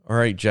All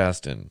right,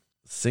 Justin,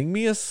 sing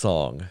me a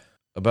song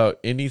about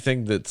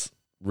anything that's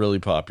really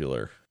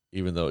popular,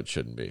 even though it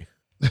shouldn't be.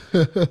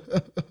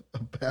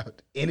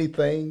 About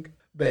anything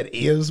that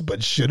is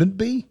but shouldn't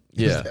be?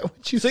 Yeah. Is that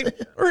what you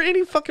said? Or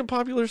any fucking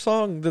popular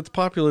song that's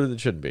popular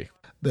that shouldn't be.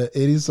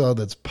 Any song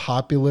that's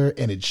popular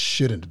and it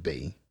shouldn't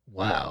be.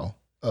 Wow.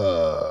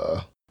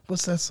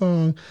 What's that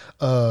song?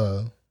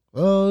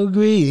 Oh,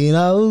 green,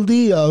 all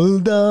the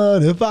old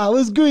down. If I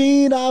was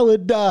green, I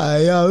would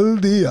die. All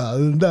the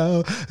old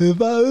down. If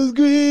I was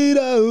green,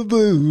 I would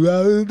blue.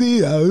 All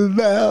the old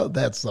down.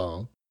 That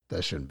song.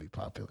 That shouldn't be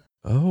popular.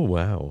 Oh,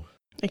 wow.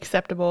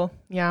 Acceptable.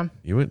 Yeah.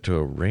 You went to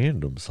a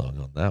random song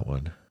on that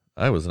one.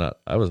 I was not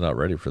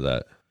ready for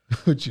that.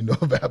 What you know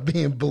about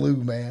being blue,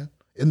 man?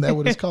 Isn't that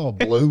what it's called?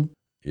 Blue?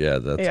 Yeah,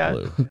 that's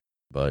blue.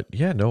 But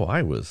yeah, no,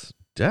 I was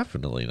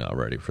definitely not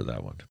ready for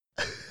that one.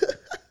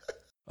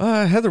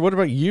 Heather, what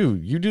about you?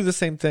 You do the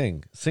same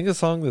thing. Sing a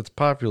song that's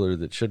popular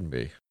that shouldn't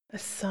be. A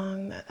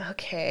song that,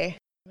 okay,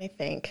 let me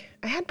think.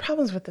 I had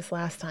problems with this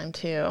last time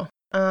too.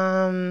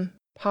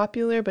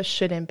 Popular but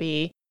shouldn't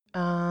be.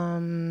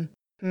 Oh,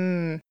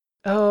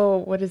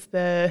 what is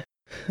the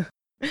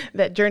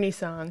that Journey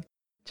song?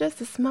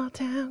 Just a small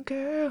town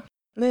girl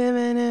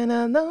living in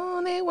a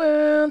lonely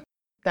world.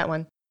 That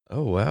one.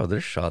 Oh wow,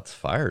 there's shots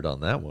fired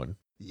on that one.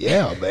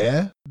 Yeah,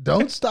 man.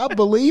 Don't stop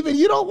believing.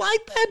 You don't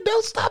like that?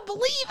 Don't stop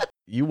believing.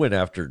 You went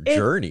after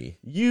Journey.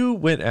 You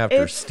went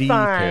after Steve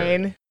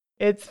Perry.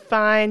 It's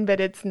fine, but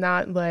it's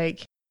not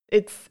like,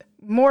 it's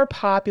more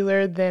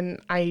popular than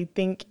I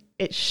think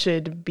it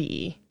should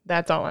be.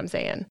 That's all I'm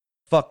saying.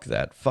 Fuck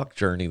that. Fuck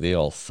Journey. They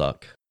all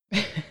suck.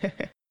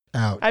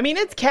 Out. I mean,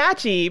 it's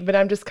catchy, but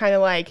I'm just kind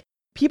of like,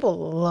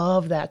 people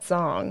love that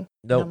song.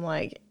 No, I'm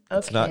like, okay.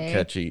 It's not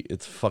catchy.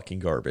 It's fucking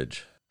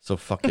garbage. So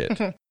fuck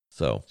it.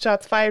 So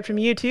shots fired from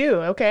you too.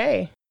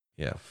 Okay.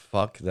 Yeah,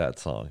 fuck that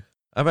song.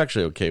 I'm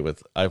actually okay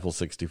with Eiffel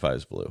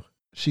 65's Blue.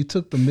 She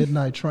took the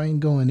midnight train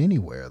going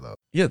anywhere, though.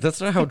 Yeah, that's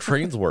not how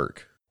trains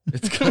work.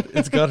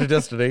 It's got a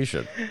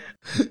destination.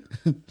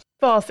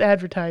 False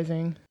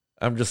advertising.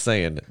 I'm just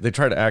saying, they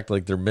try to act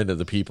like they're men of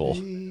the people.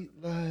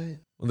 When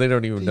they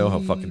don't even know how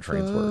fucking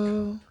trains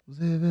work.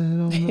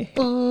 Living on the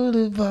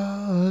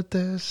boulevard,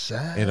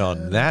 and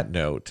on that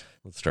note,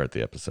 let's start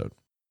the episode.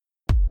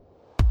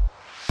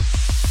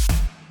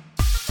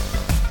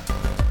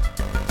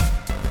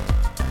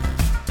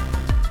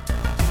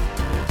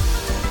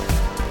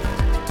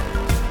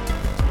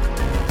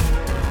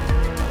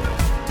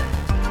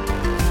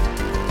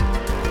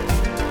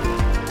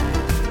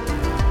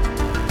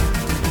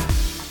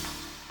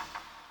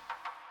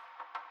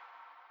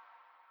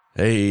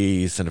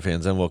 Hey,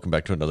 Cinefans, and welcome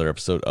back to another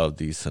episode of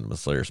the Cinema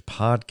Slayers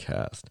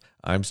podcast.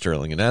 I'm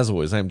Sterling, and as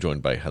always, I'm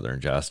joined by Heather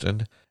and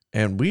Justin,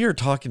 and we are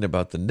talking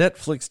about the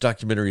Netflix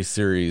documentary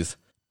series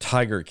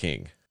Tiger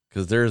King,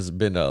 because there's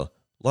been a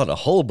lot of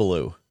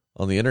hullabaloo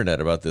on the internet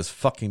about this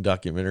fucking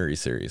documentary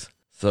series.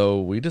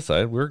 So we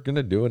decided we're going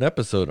to do an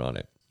episode on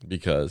it,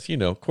 because, you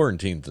know,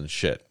 quarantines and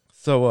shit.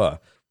 So,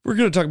 we're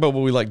going to talk about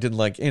what we like, didn't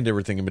like, and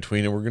everything in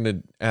between. And we're going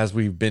to, as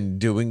we've been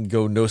doing,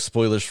 go no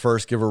spoilers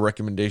first, give our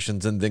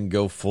recommendations, and then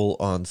go full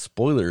on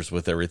spoilers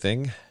with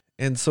everything.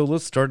 And so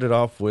let's start it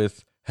off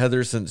with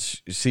Heather,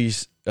 since she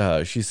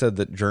said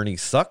that Journey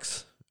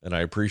sucks, and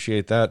I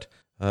appreciate that.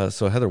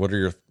 So Heather, what are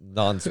your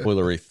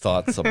non-spoilery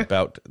thoughts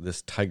about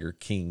this Tiger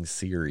King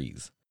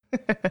series?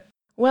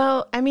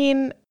 Well, I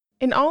mean,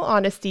 in all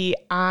honesty,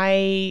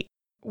 I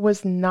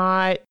was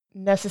not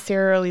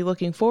necessarily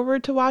looking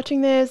forward to watching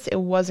this. It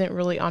wasn't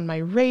really on my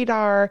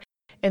radar.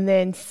 And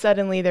then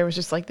suddenly there was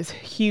just like this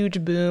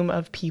huge boom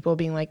of people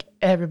being like,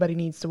 everybody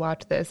needs to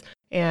watch this.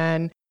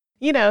 And,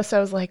 you know, so I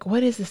was like,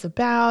 what is this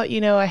about?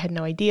 You know, I had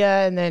no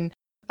idea. And then,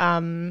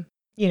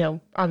 you know,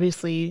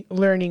 obviously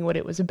learning what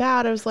it was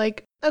about, I was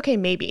like, okay,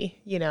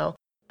 maybe, you know,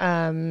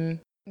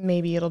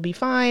 maybe it'll be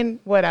fine,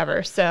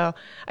 whatever. So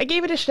I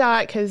gave it a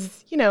shot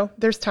because, you know,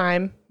 there's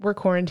time. We're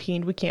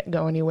quarantined. We can't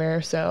go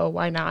anywhere. So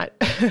why not?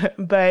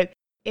 But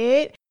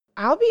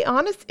I'll be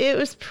honest, it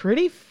was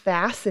pretty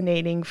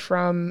fascinating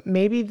from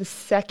maybe the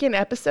second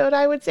episode,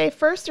 I would say.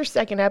 First or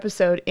second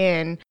episode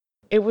in,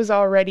 it was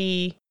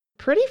already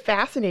pretty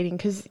fascinating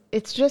because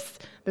it's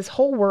just this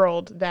whole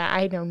world that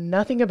I know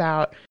nothing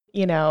about.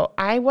 You know,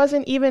 I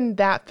wasn't even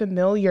that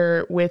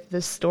familiar with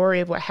the story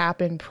of what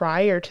happened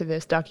prior to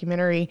this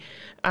documentary.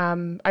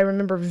 I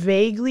remember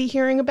vaguely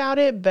hearing about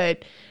it,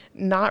 but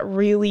not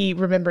really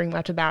remembering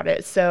much about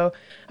it. So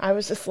I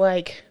was just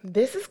like,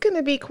 this is going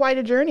to be quite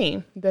a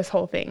journey, this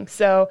whole thing.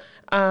 So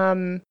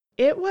I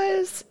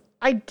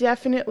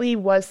definitely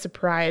was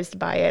surprised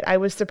by it. I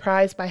was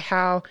surprised by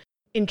how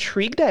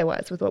intrigued I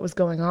was with what was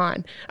going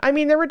on. I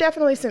mean, there were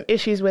definitely some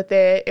issues with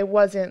it. It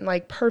wasn't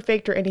like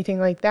perfect or anything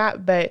like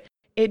that, but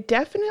it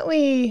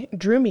definitely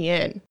drew me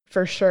in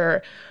for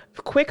sure.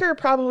 Quicker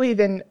probably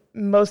than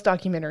most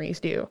documentaries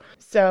do.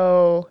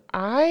 So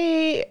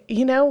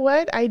you know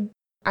what?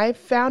 I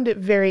found it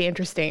very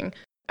interesting.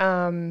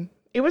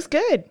 It was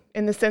good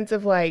in the sense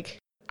of like,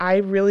 I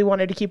really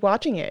wanted to keep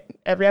watching it.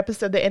 Every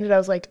episode that ended, I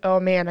was like,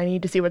 oh man, I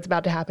need to see what's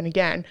about to happen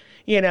again.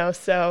 You know,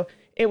 so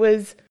it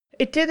was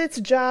it did its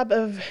job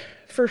of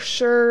for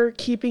sure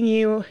keeping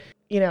you,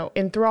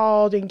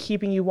 enthralled and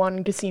keeping you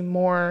wanting to see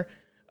more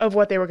of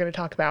what they were going to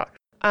talk about.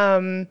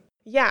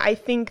 Yeah, I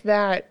think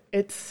that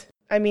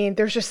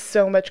there's just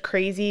so much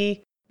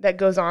crazy that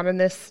goes on in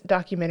this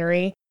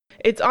documentary.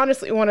 It's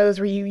honestly one of those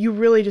where you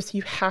really just,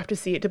 you have to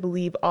see it to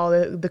believe all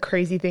the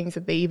crazy things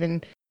that they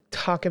even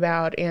talk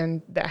about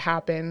and that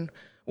happen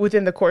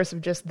within the course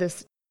of just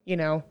this,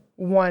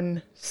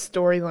 one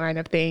storyline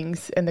of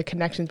things and the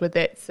connections with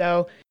it.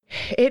 So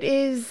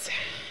it's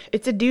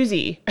a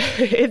doozy.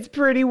 It's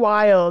pretty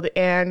wild.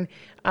 And,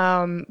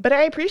 but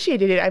I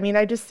appreciated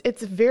it.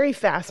 It's a very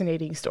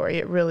fascinating story.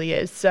 It really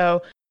is.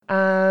 So,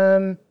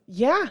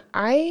 yeah,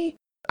 I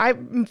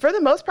for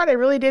the most part, I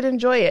really did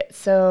enjoy it.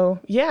 So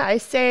yeah, I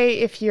say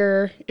if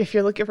you're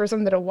looking for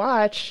something to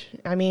watch,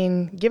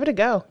 give it a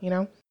go,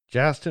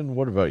 Justin,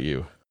 what about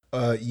you?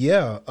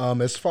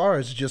 As far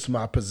as just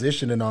my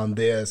positioning on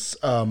this,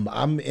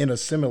 I'm in a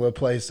similar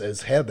place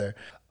as Heather.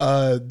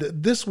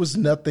 This was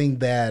nothing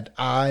that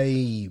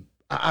I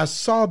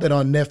saw that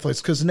on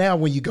Netflix, because now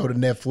when you go to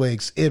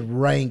Netflix, it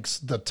ranks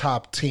the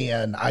top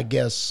 10, I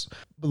guess,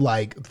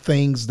 like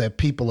things that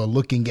people are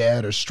looking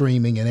at or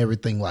streaming and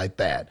everything like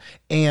that.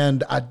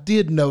 And I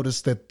did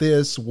notice that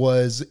this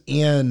was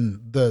in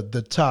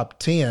the top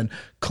 10,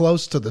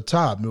 close to the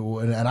top.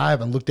 And I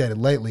haven't looked at it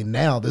lately.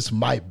 Now this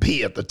might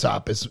be at the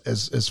top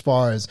as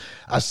far as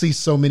I see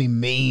so many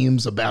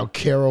memes about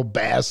Carol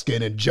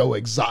Baskin and Joe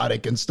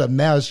Exotic and stuff.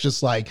 Now it's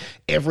just like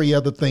every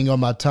other thing on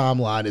my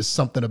timeline is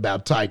something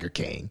about Tiger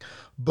King.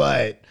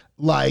 But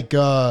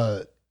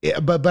but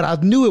I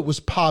knew it was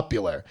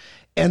popular.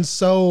 And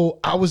so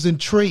I was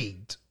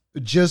intrigued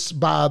just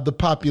by the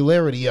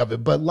popularity of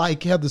it. But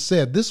like Heather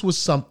said, this was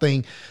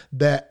something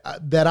that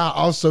I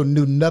also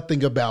knew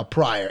nothing about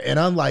prior. And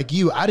unlike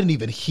you, I didn't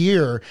even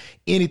hear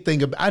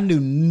anything about, I knew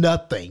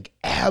nothing,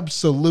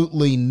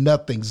 absolutely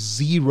nothing,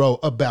 zero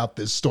about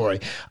this story.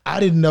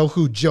 I didn't know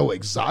who Joe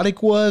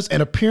Exotic was.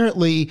 And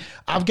apparently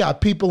I've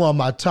got people on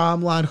my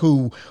timeline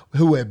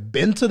who had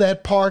been to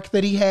that park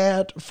that he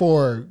had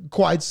for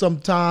quite some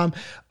time.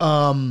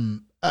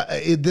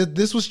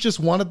 This was just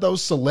one of those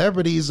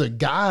celebrities or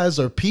guys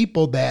or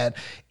people that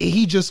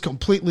he just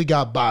completely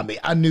got by me.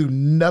 I knew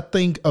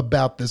nothing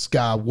about this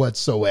guy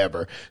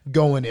whatsoever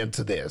going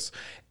into this.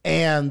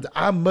 And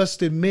I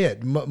must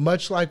admit,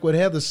 much like what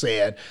Heather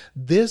said,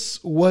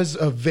 this was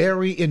a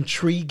very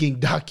intriguing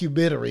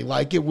documentary.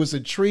 Like, it was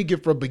intriguing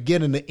from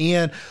beginning to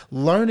end,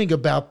 learning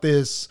about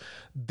this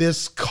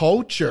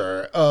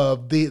culture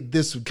of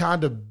this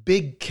kind of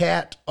big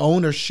cat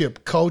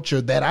ownership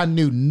culture that I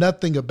knew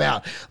nothing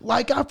about.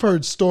 Like, I've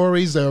heard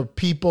stories of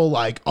people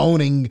like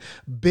owning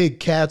big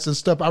cats and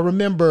stuff. I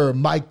remember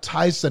Mike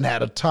Tyson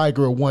had a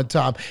tiger at one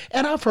time,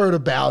 and I've heard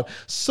about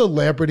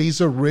celebrities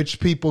or rich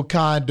people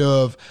kind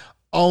of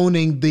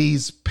owning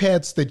these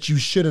pets that you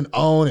shouldn't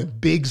own, and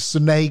big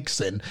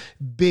snakes and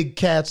big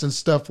cats and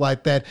stuff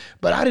like that.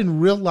 But I didn't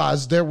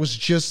realize there was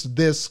just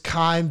this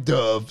kind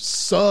of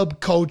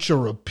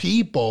subculture of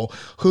people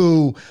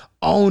who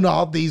own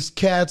all these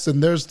cats,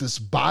 and there's this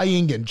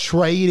buying and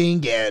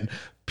trading, and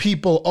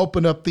people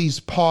open up these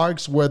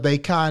parks where they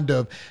kind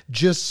of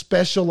just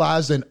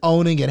specialize in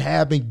owning and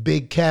having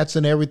big cats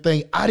and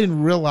everything. I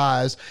didn't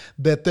realize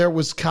that there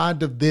was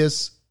kind of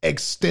this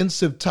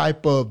extensive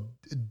type of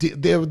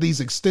there were these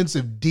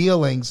extensive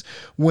dealings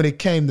when it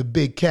came to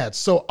big cats.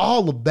 So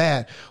all of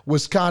that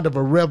was kind of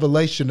a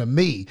revelation to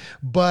me.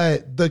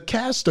 But the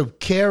cast of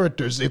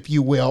characters, if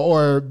you will,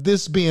 or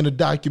this being a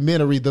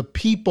documentary, the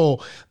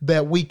people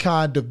that we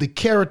the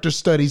character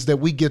studies that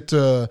we get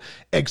to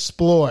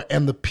explore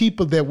and the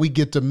people that we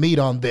get to meet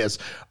on this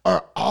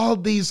are all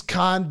these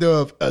kind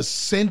of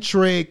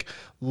eccentric,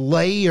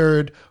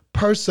 layered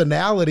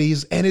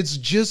personalities, and it's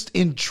just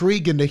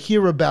intriguing to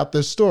hear about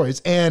their stories.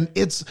 And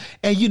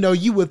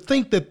you would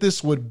think that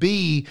this would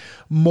be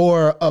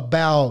more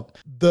about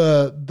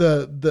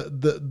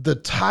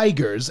the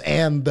tigers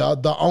and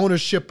the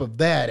ownership of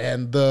that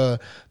and the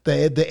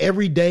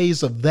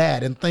everydays of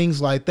that and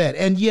things like that.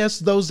 And yes,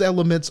 those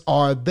elements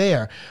are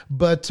there,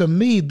 but to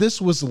me,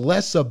 this was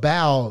less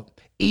about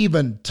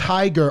even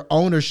tiger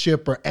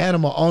ownership or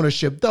animal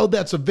ownership, though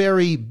that's a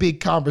very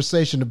big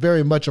conversation,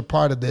 very much a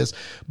part of this.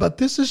 But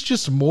this is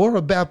just more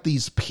about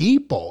these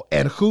people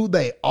and who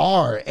they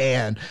are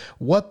and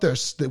what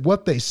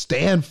they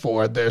stand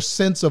for, their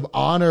sense of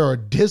honor or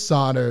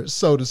dishonor,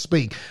 so to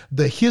speak,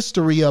 the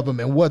history of them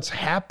and what's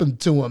happened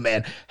to them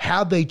and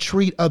how they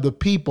treat other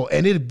people.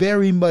 And it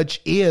very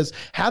much is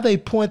how they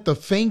point the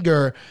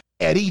finger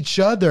at each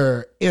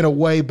other in a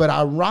way, but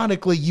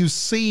ironically, you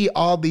see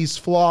all these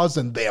flaws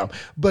in them,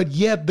 but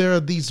yet there are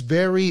these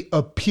very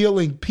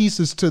appealing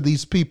pieces to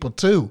these people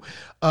too.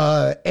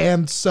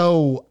 And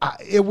so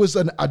it was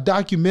a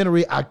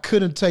documentary I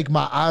couldn't take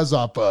my eyes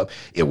off of.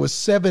 It was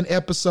 7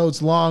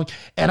 episodes long,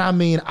 and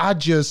I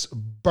just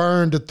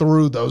burned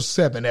through those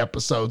 7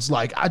 episodes.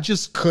 Like, I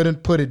just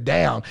couldn't put it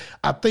down.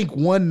 I think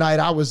one night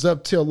I was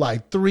up till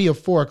like 3 or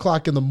 4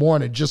 o'clock in the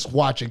morning just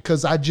watching,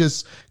 because I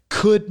just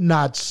could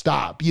not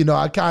stop. You know,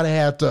 I kind of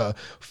had to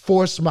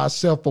force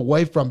myself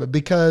away from it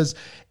because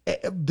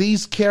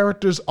these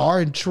characters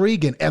are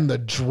intriguing, and the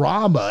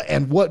drama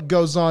and what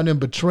goes on in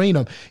between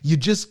them, you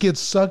just get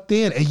sucked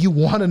in and you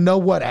want to know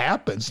what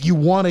happens. You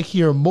want to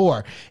hear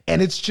more.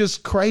 And it's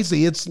just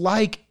crazy. It's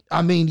like,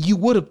 I mean, you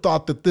would have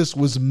thought that this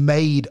was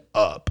made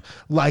up.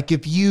 Like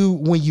when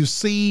you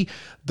see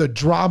the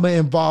drama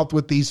involved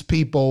with these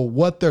people,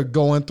 what they're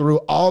going through,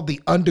 all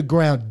the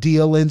underground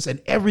dealings and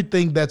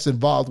everything that's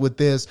involved with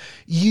this,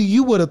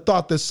 you would have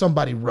thought that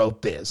somebody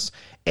wrote this.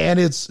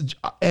 And it's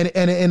and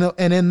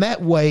in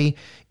that way,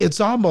 it's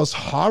almost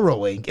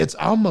harrowing. It's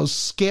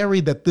almost scary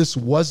that this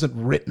wasn't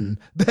written,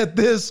 that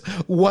this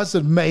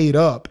wasn't made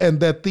up, and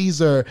that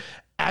these are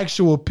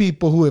actual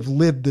people who have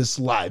lived this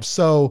life.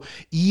 So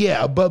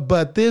yeah,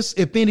 but this,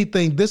 if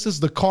anything, this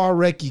is the car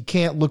wreck you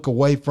can't look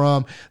away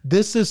from.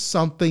 This is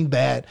something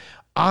that,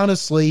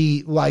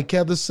 honestly, like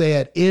Heather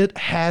said, it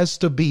has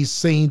to be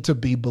seen to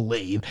be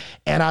believed.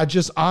 And I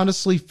just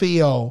honestly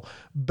feel,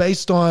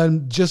 based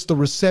on just the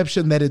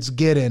reception that it's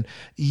getting,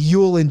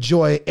 you'll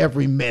enjoy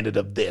every minute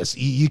of this.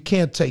 You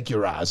can't take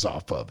your eyes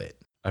off of it.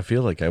 I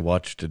feel like I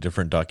watched a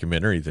different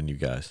documentary than you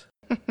guys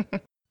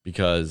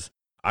because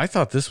I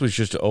thought this was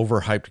just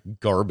overhyped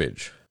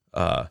garbage.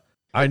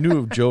 I knew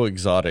of Joe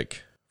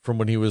Exotic from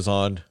when he was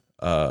on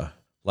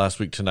Last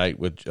Week Tonight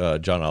with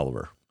John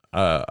Oliver.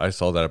 I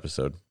saw that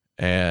episode.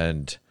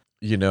 And,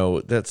 you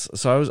know,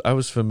 I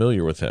was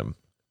familiar with him,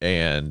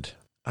 and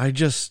I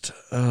just,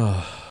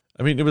 I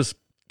mean, it was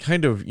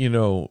kind of, you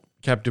know,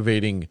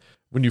 captivating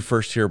when you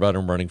first hear about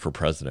him running for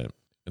president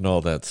and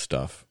all that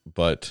stuff.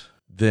 But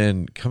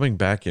then coming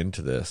back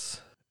into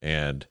this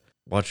and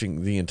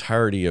watching the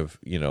entirety of,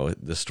 you know,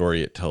 the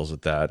story it tells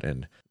with that,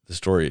 and the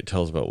story it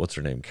tells about, what's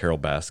her name, Carol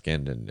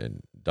Baskin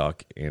and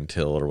Doc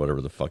Antill, or whatever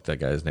the fuck that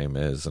guy's name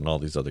is, and all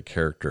these other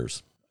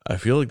characters. I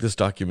feel like this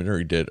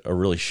documentary did a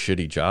really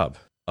shitty job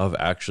of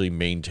actually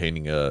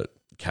maintaining a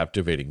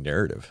captivating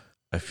narrative.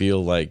 I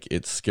feel like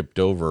it skipped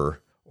over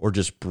or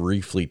just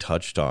briefly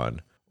touched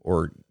on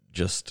or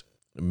just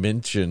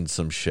mentioned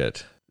some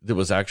shit that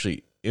was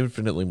actually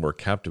infinitely more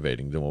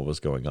captivating than what was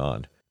going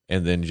on,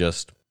 and then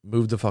just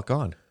moved the fuck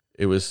on.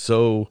 It was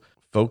so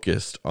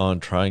focused on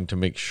trying to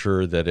make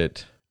sure that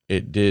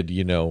it did,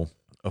 you know,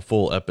 a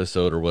full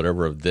episode or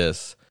whatever of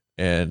this,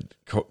 and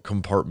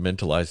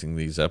compartmentalizing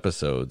these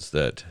episodes,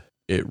 that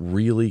it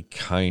really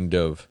kind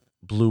of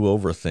blew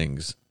over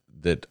things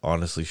that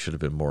honestly should have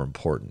been more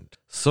important.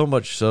 So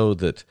much so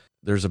that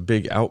there's a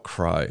big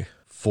outcry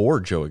for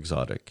Joe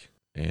Exotic,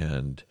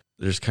 and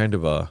there's kind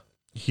of a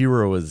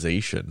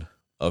heroization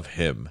of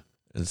him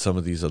and some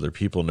of these other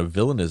people, and a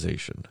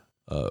villainization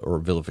or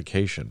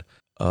vilification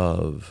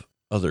of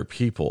other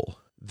people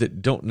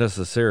that don't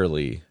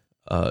necessarily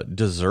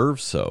deserve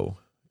so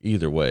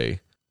either way.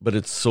 But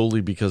it's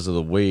solely because of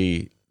the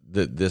way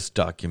that this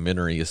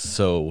documentary is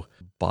so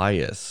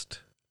biased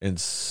and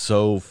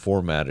so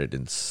formatted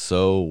and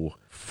so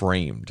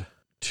framed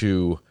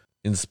to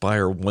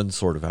inspire one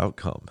sort of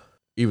outcome,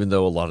 even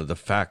though a lot of the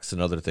facts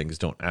and other things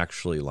don't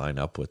actually line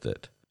up with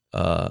it.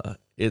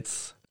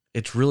 It's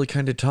really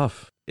kind of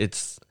tough.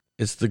 It's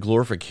the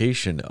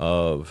glorification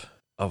of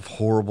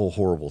horrible,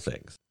 horrible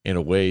things in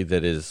a way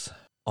that is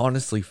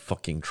honestly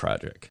fucking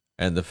tragic.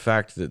 And the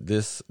fact that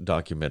this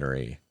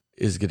documentary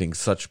is getting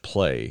such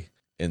play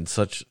and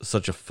such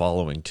a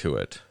following to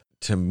it,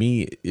 to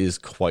me, is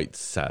quite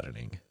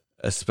saddening,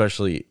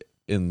 especially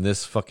in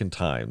this fucking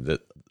time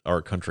that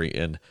our country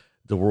and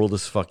the world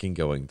is fucking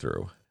going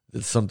through.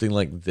 That something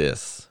like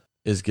this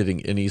is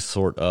getting any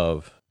sort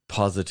of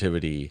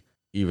positivity,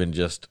 even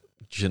just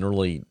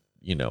generally,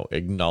 you know,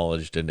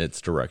 acknowledged in its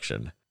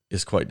direction,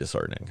 is quite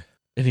disheartening.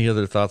 Any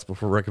other thoughts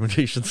before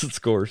recommendations and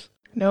scores?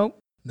 Nope,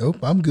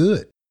 I'm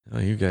good. Oh,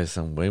 you guys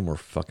sound way more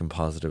fucking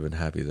positive and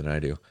happy than I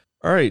do.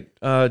 All right,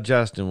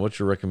 Justin, what's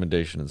your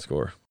recommendation and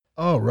score?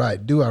 All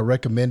right. Do I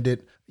recommend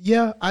it?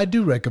 Yeah, I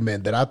do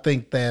recommend it. I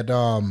think that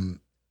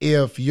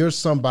if you're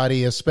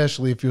somebody,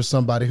 especially if you're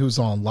somebody who's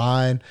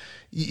online,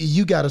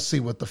 you got to see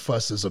what the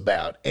fuss is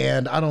about.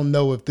 And I don't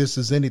know if this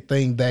is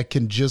anything that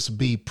can just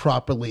be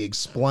properly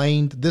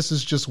explained. This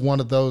is just one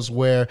of those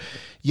where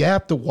you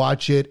have to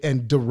watch it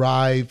and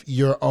derive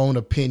your own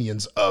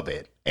opinions of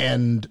it,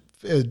 and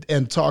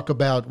talk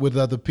about with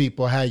other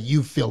people how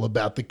you feel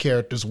about the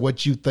characters,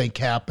 what you think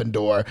happened,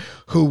 or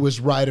who was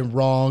right and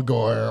wrong,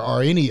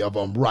 or any of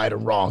them right or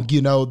wrong.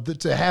 You know,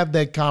 to have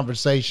that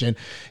conversation,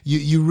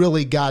 you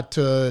really got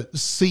to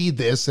see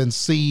this and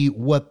see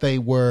what they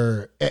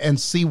were, and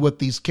see what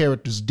these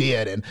characters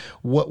did, and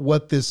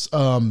what this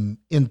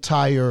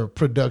entire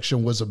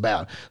production was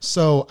about.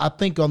 So I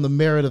think on the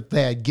merit of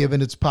that,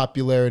 given its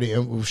popularity,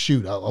 and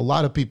shoot, a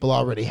lot of people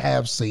already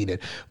have seen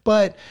it,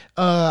 but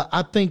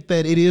I think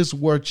that it is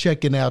worth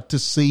checking out to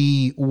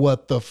see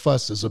what the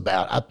fuss is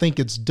about. I think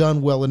it's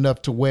done well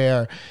enough to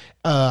where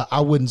I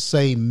wouldn't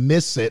say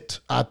miss it.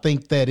 I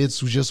think that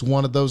it's just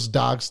one of those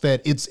docs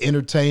that it's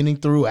entertaining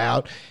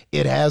throughout.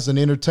 It has an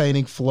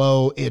entertaining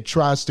flow. It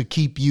tries to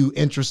keep you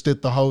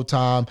interested the whole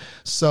time.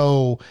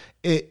 So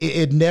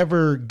it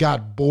never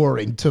got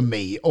boring to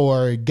me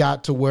or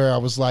got to where I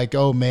was like,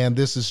 oh man,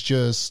 this is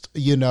just,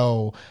 three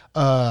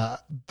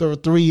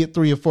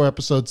or four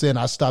episodes in,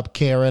 I stopped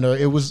caring, or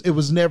it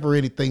was never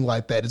anything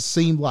like that. It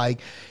seemed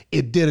like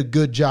it did a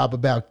good job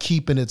about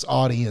keeping its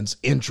audience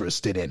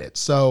interested in it.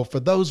 So for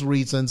those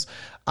reasons,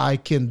 I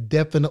can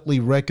definitely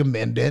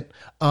recommend it.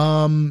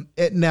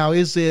 Now,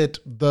 is it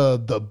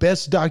the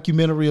best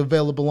documentary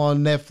available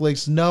on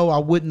Netflix? No, I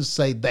wouldn't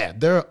say that.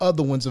 There are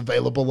other ones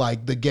available,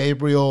 like the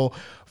Gabriel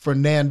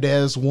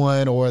Fernandez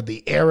one or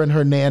the Aaron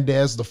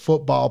Hernandez, the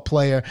football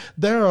player.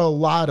 There are a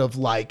lot of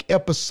like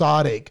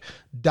episodic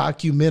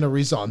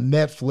documentaries on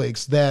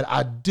Netflix that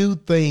I do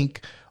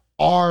think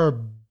are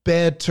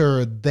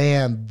better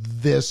than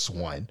this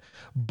one.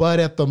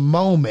 But at the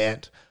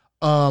moment,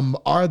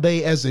 are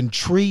they as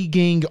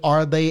intriguing?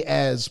 Are they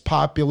as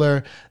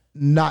popular?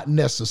 Not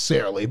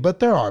necessarily, but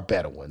there are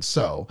better ones.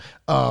 So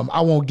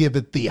I won't give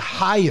it the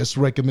highest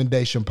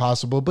recommendation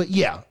possible, but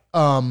yeah,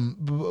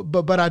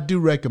 but I do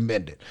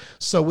recommend it.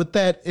 So with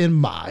that in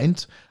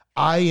mind,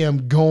 I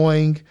am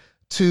going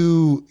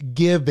to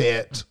give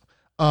it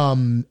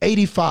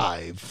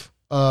 85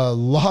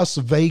 Las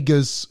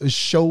Vegas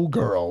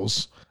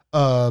showgirls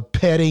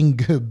petting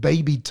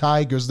baby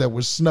tigers that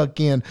were snuck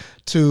in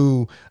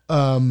to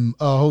a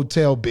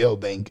hotel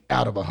building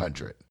out of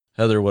 100.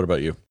 Heather, what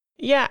about you?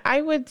 Yeah,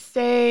 I would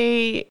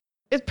say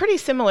it's pretty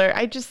similar.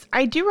 I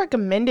do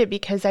recommend it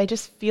because I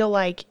just feel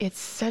like it's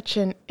such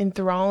an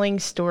enthralling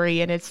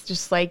story, and it's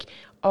just like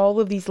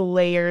all of these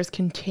layers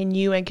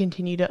continue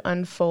to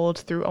unfold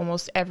through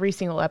almost every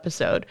single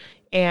episode.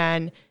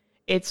 And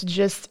it's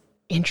just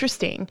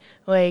interesting.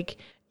 Like,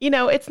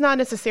 it's not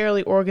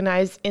necessarily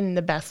organized in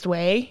the best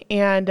way.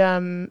 And,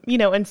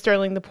 and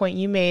Sterling, the point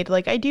you made,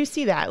 like, I do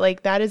see that.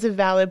 Like, that is a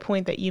valid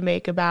point that you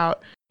make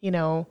about,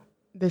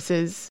 this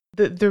is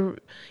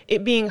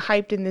it being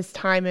hyped in this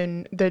time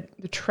and the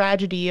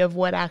tragedy of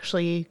what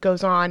actually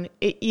goes on.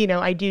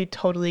 I do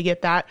totally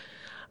get that.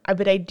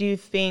 But I do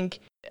think,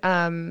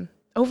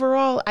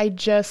 overall,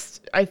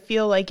 I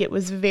feel like it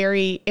was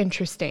very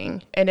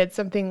interesting, and it's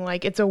something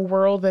like, it's a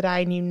world that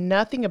I knew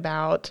nothing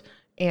about.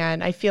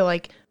 And I feel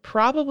like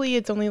probably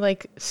it's only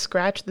like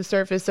scratched the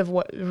surface of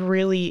what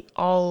really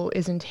all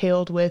is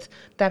entailed with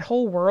that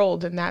whole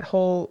world and that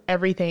whole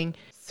everything.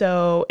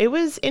 So it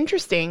was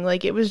interesting.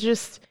 Like, it was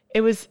just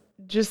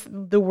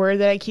the word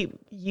that I keep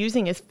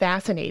using is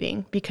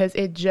fascinating, because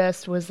it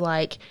just was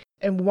like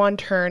in one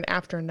turn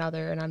after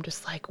another. And I'm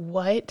just like,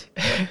 what?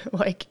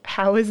 Like,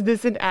 how is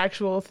this an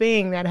actual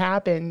thing that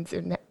happens?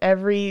 And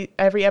every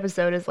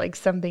episode is like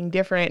something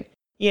different.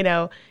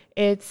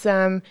 It's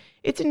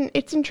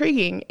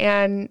intriguing,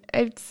 and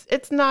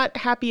it's not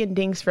happy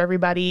endings for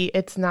everybody.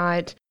 It's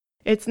not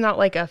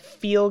like a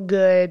feel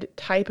good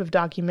type of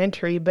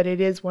documentary, but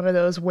it is one of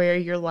those where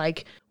you're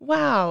like,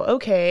 wow,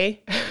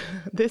 okay,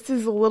 this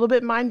is a little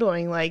bit mind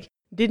blowing. Like,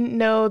 didn't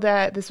know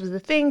that this was a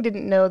thing.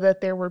 Didn't know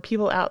that there were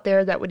people out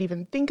there that would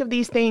even think of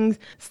these things,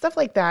 stuff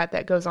like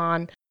that goes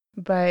on.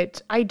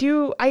 But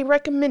I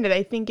recommend it.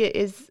 I think it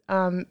is,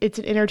 it's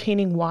an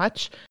entertaining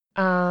watch.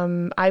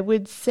 I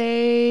would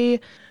say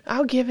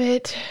I'll give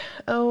it,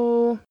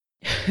 I'll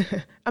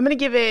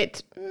give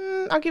it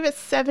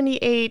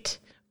 78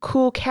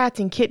 cool cats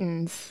and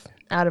kittens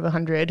out of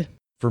 100.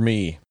 For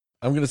me,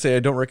 I'm going to say I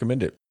don't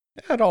recommend it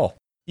at all.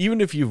 Even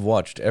if you've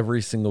watched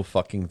every single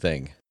fucking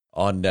thing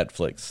on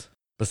Netflix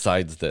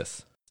besides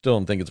this, still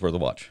don't think it's worth a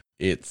watch.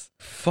 It's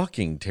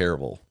fucking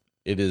terrible.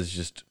 It is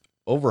just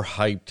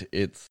overhyped.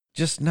 It's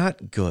just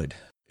not good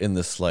in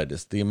the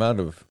slightest. The amount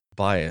of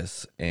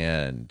bias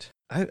and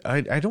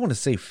I don't want to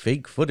say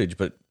fake footage,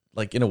 but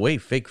like in a way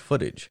fake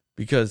footage,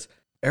 because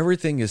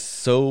everything is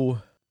so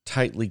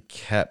tightly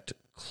kept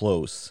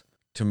close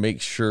to make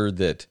sure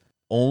that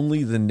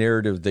only the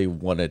narrative they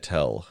want to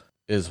tell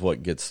is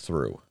what gets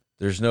through.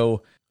 There's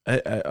no,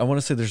 I want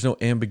to say there's no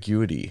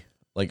ambiguity,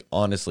 like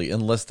honestly,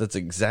 unless that's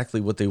exactly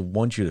what they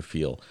want you to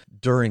feel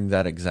during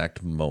that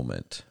exact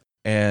moment.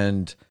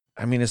 And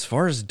I mean, as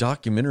far as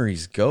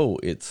documentaries go,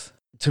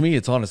 to me,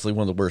 it's honestly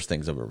one of the worst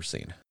things I've ever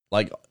seen.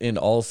 Like, in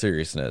all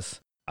seriousness,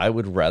 I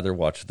would rather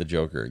watch The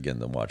Joker again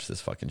than watch this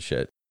fucking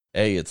shit.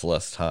 A, it's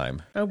less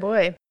time. Oh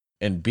boy.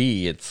 And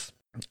B, it's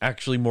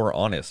actually more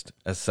honest,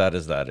 as sad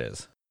as that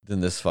is,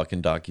 than this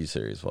fucking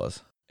docuseries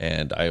was.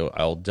 And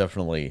I'll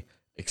definitely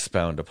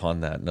expound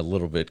upon that in a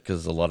little bit,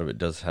 because a lot of it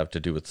does have to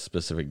do with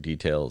specific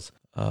details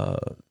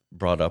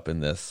brought up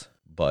in this.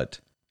 But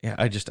yeah,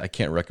 I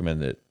can't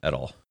recommend it at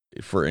all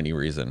for any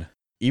reason.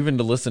 Even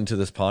to listen to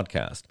this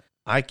podcast,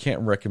 I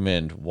can't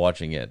recommend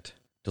watching it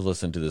to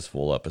listen to this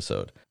full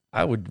episode.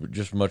 I would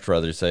just much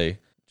rather say,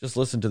 just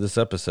listen to this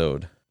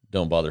episode.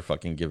 Don't bother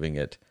fucking giving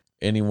it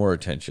any more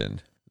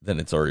attention than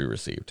it's already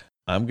received.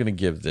 I'm going to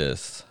give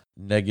this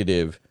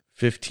negative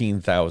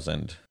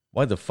 15,000.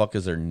 Why the fuck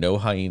is there no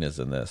hyenas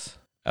in this?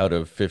 Out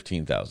of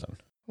 15,000.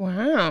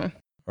 Wow.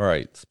 All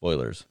right,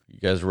 spoilers. You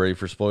guys ready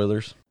for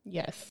spoilers?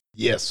 Yes.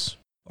 Yes.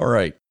 All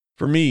right.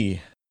 For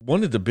me,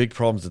 one of the big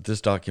problems that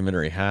this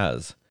documentary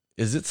has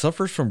is it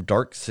suffers from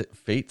dark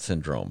fate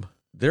syndrome.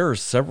 there are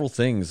several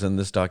things in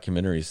this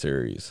documentary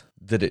series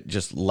that it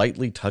just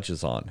lightly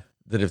touches on.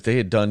 That if they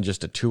had done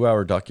just a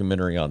 2-hour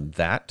documentary on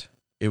that,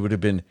 it would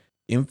have been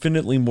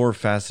infinitely more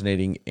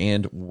fascinating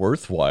and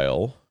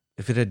worthwhile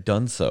if it had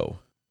done so.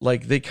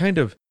 Like, they kind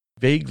of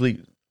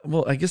vaguely,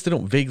 well, I guess they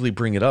don't vaguely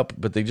bring it up,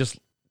 but they just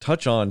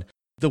touch on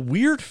the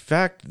weird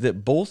fact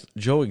that both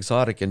Joe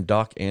Exotic and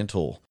Doc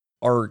Antle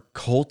are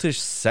cultish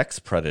sex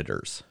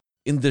predators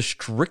in the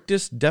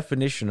strictest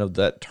definition of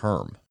that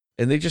term.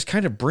 And they just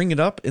kind of bring it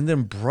up and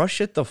then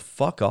brush it the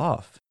fuck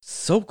off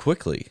so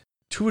quickly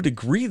to a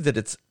degree that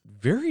it's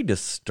very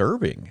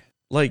disturbing.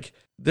 Like,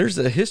 there's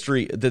a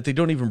history that they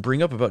don't even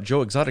bring up about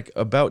Joe Exotic,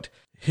 about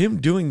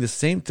him doing the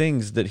same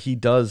things that he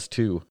does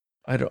to,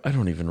 I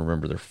don't even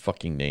remember their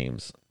fucking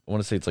names. I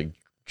want to say it's like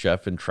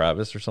Jeff and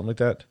Travis or something like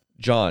that.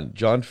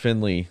 John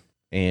Finley,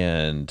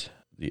 and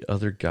the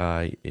other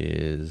guy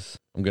is,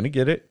 I'm going to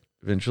get it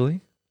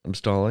eventually. I'm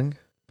stalling,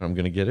 but I'm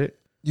going to get it.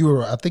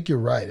 I think you're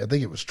right. I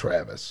think it was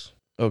Travis.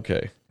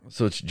 Okay.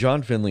 So it's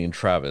John Finley and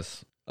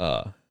Travis.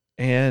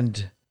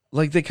 And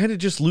like, they kind of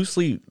just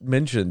loosely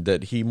mentioned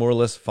that he more or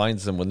less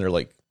finds them when they're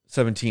like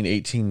 17,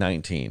 18,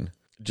 19,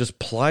 just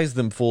plies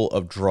them full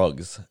of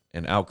drugs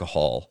and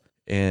alcohol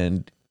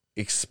and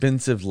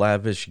expensive,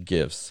 lavish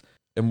gifts,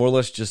 and more or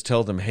less just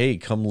tell them, hey,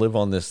 come live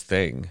on this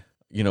thing,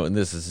 in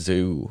this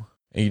zoo.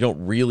 And you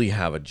don't really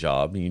have a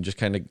job. And you just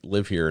kind of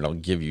live here, and I'll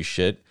give you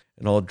shit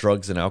and all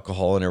drugs and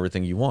alcohol and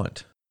everything you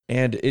want.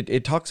 And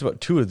it talks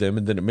about 2 of them,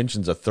 and then it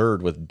mentions a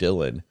third with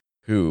Dylan,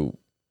 who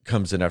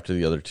comes in after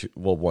the other 2.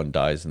 Well, one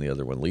dies and the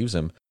other one leaves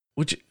him,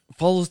 which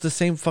follows the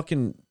same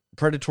fucking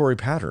predatory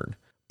pattern.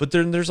 But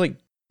then there's like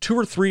 2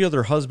 or 3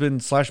 other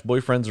husbands /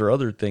 boyfriends or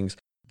other things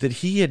that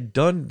he had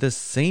done the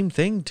same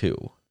thing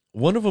to.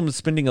 One of them is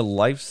spending a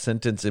life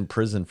sentence in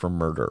prison for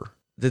murder.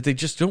 That they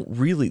just don't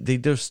really, they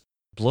just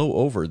blow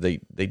over. They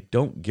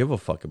don't give a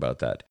fuck about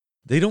that.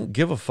 They don't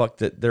give a fuck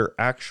that they're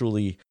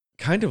actually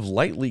kind of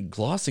lightly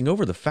glossing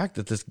over the fact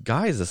that this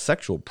guy is a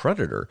sexual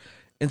predator.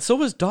 And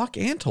so is Doc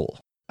Antle.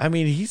 I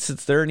mean, he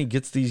sits there and he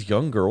gets these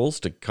young girls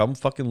to come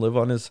fucking live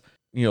on his,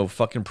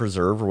 fucking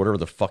preserve or whatever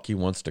the fuck he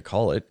wants to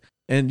call it.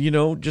 And,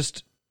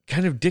 just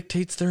kind of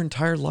dictates their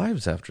entire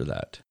lives after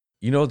that.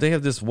 They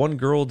have this one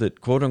girl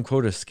that quote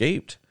unquote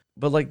escaped,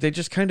 but like they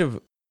just kind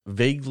of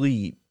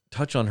vaguely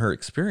touch on her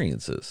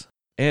experiences.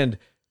 And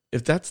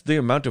if that's the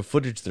amount of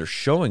footage they're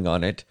showing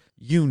on it,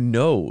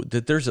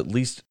 that there's at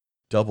least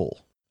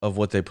double of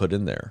what they put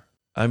in there.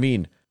 I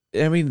mean,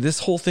 this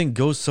whole thing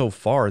goes so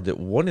far that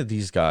one of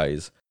these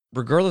guys,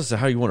 regardless of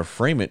how you want to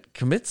frame it,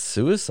 commits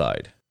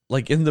suicide,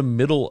 like in the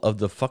middle of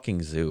the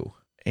fucking zoo.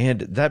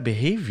 And that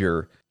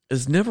behavior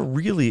is never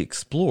really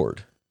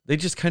explored. They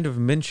just kind of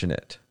mention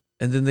it,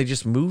 and then they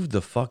just move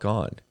the fuck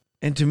on.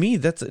 And to me,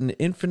 that's an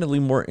infinitely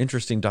more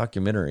interesting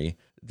documentary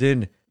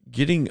than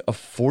getting a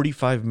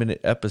 45-minute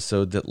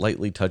episode that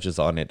lightly touches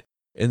on it,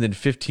 and then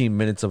 15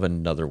 minutes of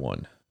another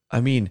one. I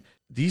mean,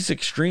 these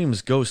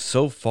extremes go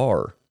so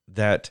far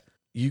that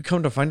you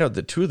come to find out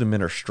that 2 of the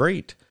men are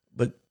straight,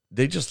 but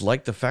they just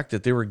like the fact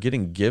that they were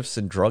getting gifts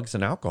and drugs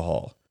and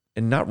alcohol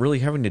and not really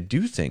having to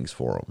do things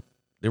for them.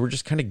 They were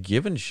just kind of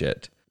given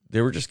shit.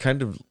 They were just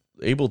kind of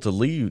able to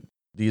lead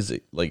these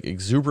like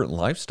exuberant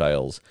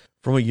lifestyles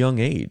from a young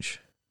age.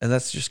 And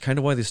that's just kind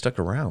of why they stuck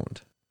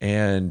around.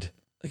 And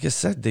like I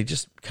said, they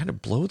just kind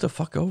of blow the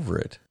fuck over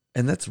it.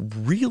 And that's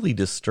really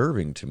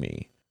disturbing to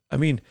me. I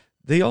mean,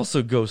 they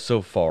also go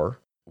so far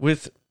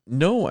with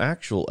no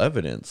actual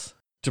evidence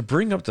to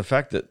bring up the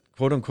fact that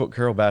quote unquote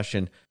Carole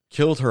Baskin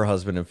killed her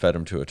husband and fed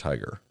him to a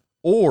tiger,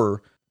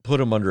 or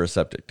put him under a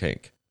septic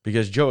tank.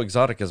 Because Joe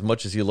Exotic, as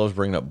much as he loves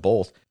bringing up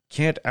both,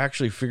 can't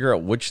actually figure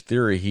out which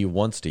theory he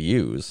wants to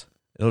use.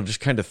 It'll just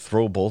kind of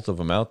throw both of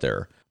them out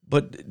there.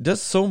 But it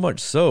does so much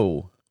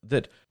so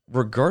that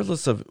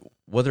regardless of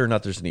whether or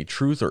not there's any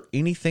truth or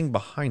anything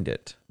behind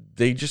it,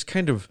 they just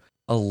kind of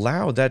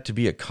allow that to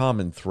be a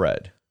common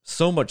thread.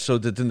 So much so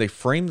that then they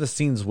frame the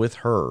scenes with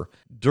her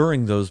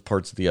during those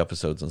parts of the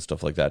episodes and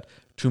stuff like that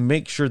to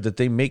make sure that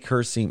they make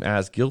her seem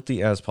as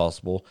guilty as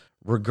possible,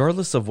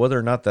 regardless of whether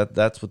or not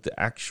that's what the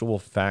actual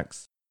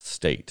facts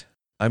state.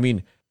 I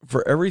mean,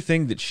 for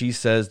everything that she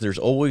says, there's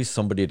always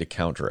somebody to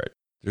counter it.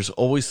 There's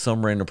always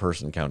some random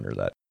person counter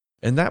that.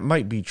 And that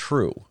might be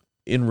true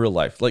in real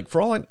life. Like,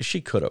 for all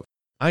she could have.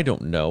 I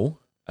don't know.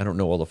 I don't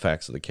know all the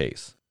facts of the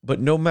case. But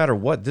no matter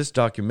what, this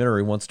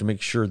documentary wants to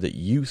make sure that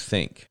you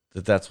think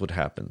that that's what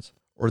happens.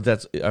 Or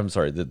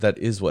that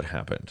is what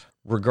happened.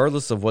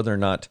 Regardless of whether or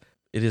not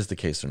it is the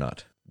case or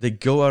not. They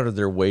go out of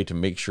their way to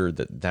make sure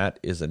that that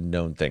is a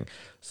known thing.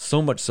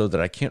 So much so that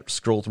I can't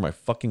scroll through my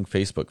fucking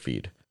Facebook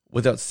feed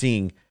without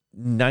seeing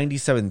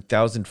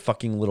 97,000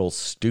 fucking little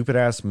stupid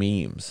ass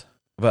memes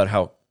about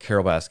how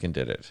Carole Baskin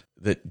did it.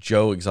 That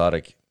Joe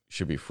Exotic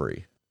should be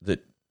free.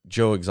 That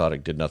Joe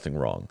Exotic did nothing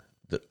wrong.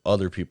 That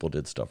other people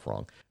did stuff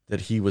wrong.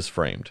 That he was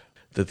framed.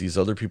 That these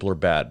other people are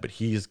bad, but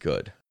he is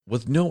good.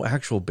 With no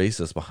actual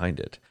basis behind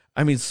it.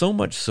 I mean, so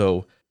much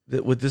so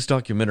that with this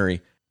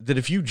documentary, that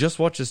if you just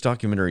watch this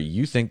documentary,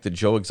 you think that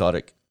Joe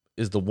Exotic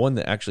is the one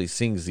that actually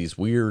sings these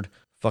weird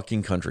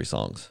fucking country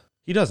songs.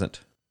 He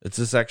doesn't.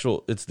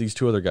 It's these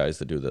two other guys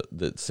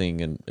that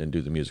sing and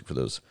do the music for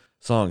those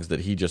songs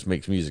that he just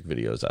makes music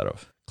videos out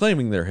of,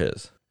 claiming they're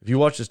his. If you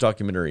watch this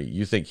documentary,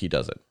 you think he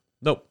does it.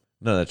 Nope,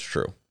 none of that's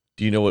true.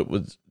 Do you know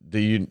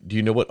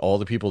what all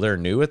the people there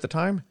knew at the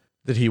time?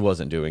 That he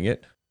wasn't doing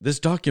it. This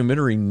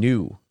documentary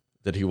knew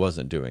that he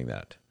wasn't doing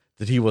that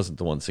he wasn't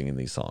the one singing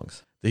these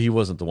songs, that he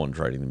wasn't the one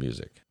writing the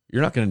music.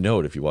 You're not going to know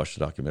it if you watch the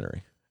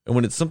documentary. And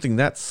when it's something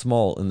that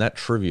small and that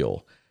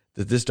trivial,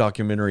 that this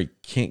documentary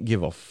can't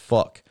give a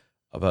fuck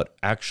about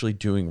actually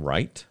doing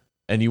right,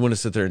 and you want to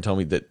sit there and tell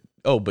me that,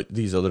 oh, but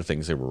these other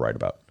things they were right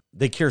about.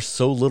 They care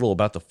so little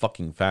about the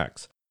fucking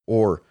facts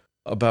or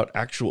about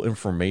actual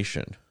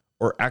information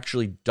or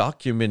actually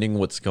documenting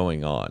what's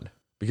going on,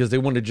 because they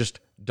want to just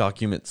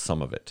document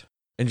some of it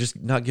and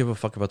just not give a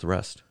fuck about the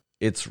rest.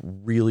 It's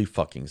really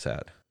fucking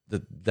sad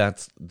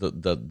that's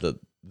the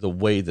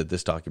way that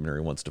this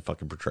documentary wants to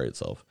fucking portray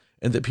itself,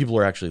 and that people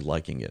are actually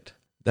liking it.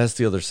 That's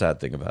the other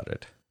sad thing about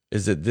it,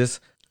 is that this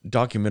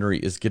documentary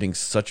is getting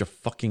such a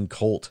fucking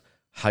cult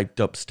hyped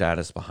up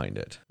status behind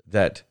it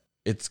that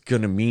it's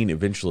going to mean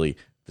eventually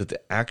that the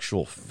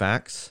actual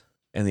facts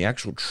and the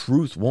actual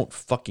truth won't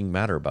fucking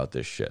matter about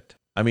this shit.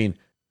 I mean,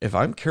 if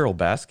I'm Carole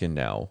Baskin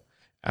now,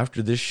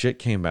 after this shit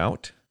came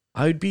out,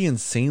 I'd be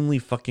insanely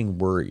fucking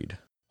worried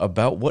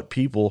about what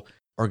people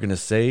are going to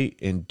say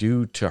and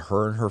do to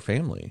her and her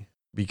family.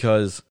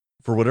 Because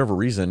for whatever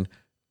reason,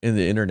 in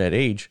the internet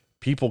age,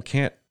 people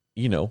can't,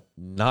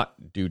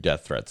 not do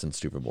death threats and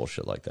stupid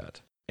bullshit like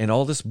that. And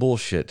all this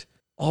bullshit,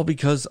 all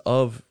because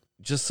of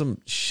just some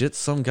shit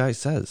some guy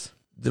says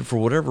that for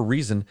whatever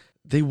reason,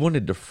 they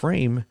wanted to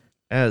frame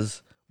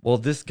as, well,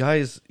 this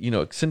guy's,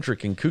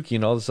 eccentric and kooky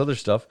and all this other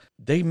stuff.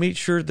 They made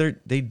sure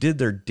they did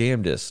their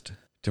damnedest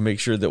to make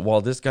sure that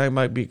while this guy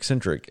might be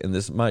eccentric and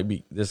this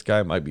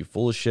guy might be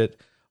full of shit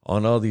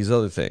on all these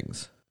other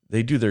things,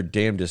 they do their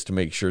damnedest to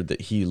make sure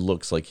that he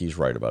looks like he's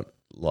right about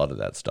a lot of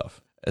that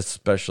stuff,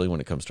 especially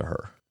when it comes to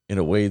her, in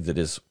a way that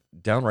is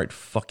downright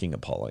fucking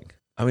appalling.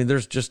 I mean,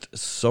 there's just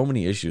so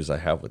many issues I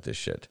have with this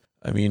shit.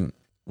 I mean,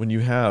 when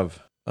you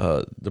have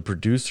the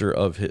producer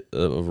of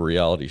a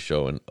reality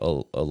show and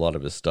a lot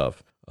of his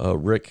stuff,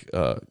 Rick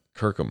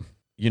Kirkham,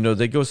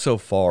 they go so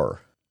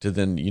far to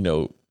then,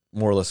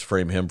 more or less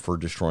frame him for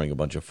destroying a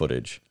bunch of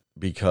footage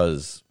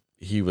because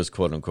he was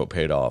quote unquote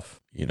paid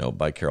off,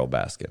 by Carole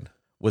Baskin,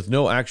 with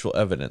no actual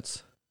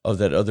evidence of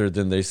that other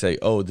than they say,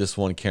 oh, this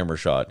one camera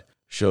shot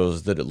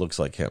shows that it looks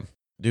like him.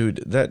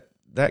 Dude,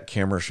 that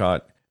camera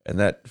shot and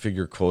that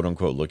figure quote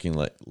unquote looking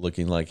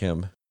like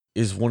him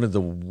is one of the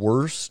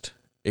worst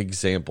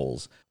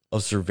examples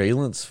of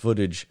surveillance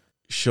footage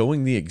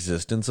showing the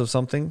existence of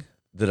something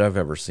that I've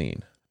ever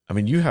seen. I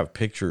mean, you have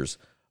pictures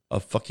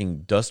of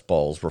fucking dust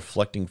balls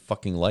reflecting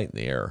fucking light in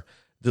the air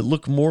that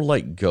look more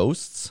like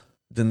ghosts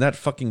than that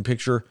fucking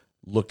picture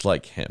looked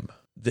like him.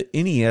 The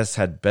NES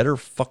had better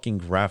fucking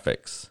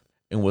graphics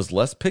and was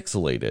less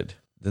pixelated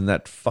than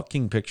that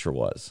fucking picture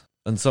was.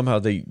 And somehow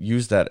they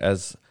use that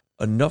as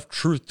enough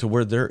truth to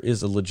where there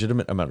is a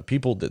legitimate amount of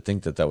people that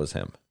think that was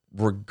him,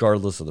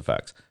 regardless of the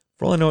facts.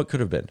 For all I know, it could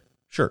have been.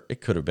 Sure,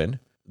 it could have been.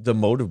 The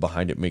motive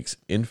behind it makes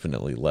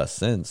infinitely less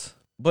sense.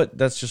 But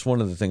that's just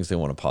one of the things they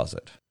want to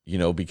posit,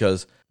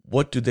 because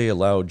what do they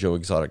allow Joe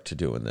Exotic to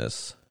do in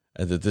this?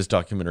 And that this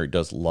documentary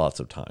does lots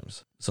of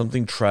times.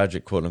 Something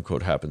tragic, quote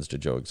unquote, happens to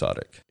Joe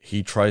Exotic.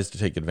 He tries to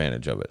take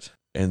advantage of it.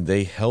 And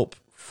they help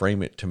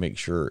frame it to make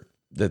sure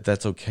that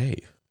that's okay.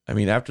 I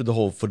mean, after the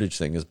whole footage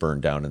thing is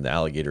burned down and the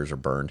alligators are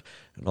burned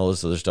and all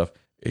this other stuff,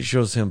 it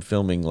shows him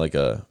filming like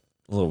a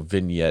little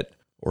vignette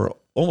or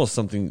almost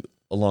something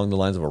along the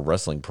lines of a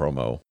wrestling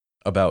promo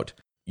about,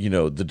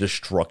 the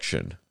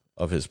destruction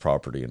of his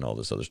property and all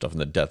this other stuff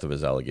and the death of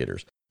his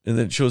alligators. And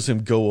then it shows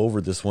him go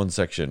over this one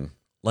section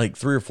like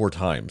 3 or 4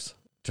 times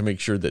to make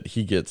sure that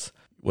he gets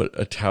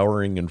a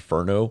towering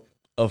inferno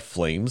of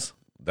flames.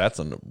 That's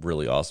a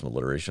really awesome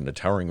alliteration, a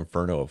towering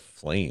inferno of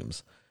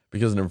flames,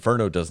 because an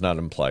inferno does not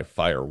imply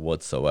fire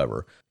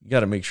whatsoever. You got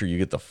to make sure you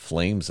get the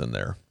flames in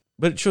there.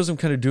 But it shows him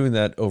kind of doing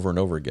that over and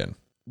over again.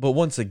 But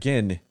once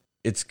again,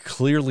 it's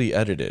clearly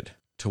edited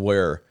to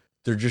where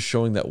they're just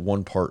showing that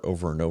one part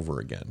over and over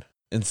again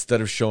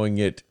instead of showing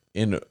it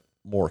in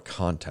more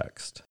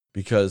context.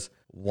 Because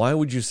why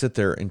would you sit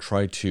there and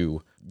try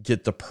to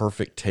get the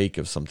perfect take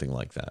of something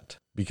like that?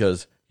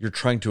 Because you're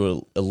trying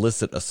to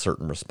elicit a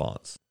certain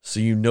response. So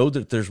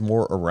that there's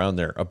more around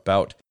there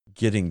about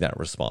getting that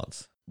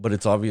response. But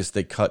it's obvious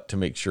they cut to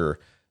make sure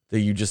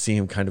that you just see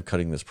him kind of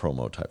cutting this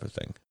promo type of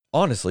thing.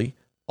 Honestly,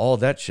 all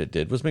that shit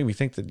did was make me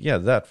think that, yeah,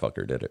 that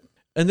fucker did it.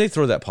 And they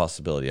throw that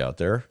possibility out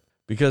there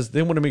because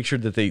they want to make sure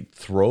that they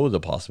throw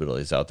the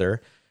possibilities out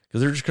there because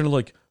they're just kind of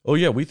like, oh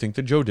yeah, we think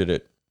that Joe did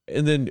it.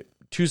 And then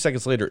 2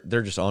 seconds later,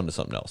 they're just on to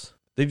something else.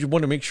 They just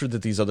want to make sure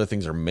that these other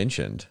things are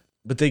mentioned,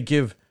 but they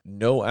give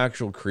no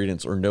actual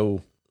credence or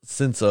no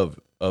sense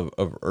of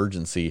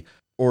urgency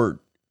or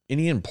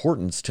any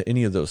importance to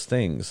any of those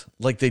things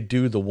like they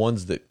do the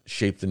ones that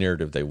shape the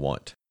narrative they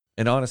want.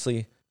 And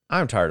honestly,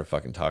 I'm tired of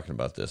fucking talking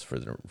about this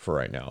for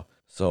right now.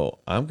 So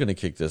I'm going to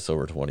kick this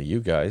over to one of you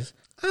guys.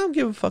 I don't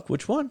give a fuck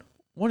which one.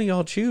 one of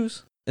y'all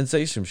choose and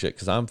say some shit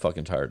because I'm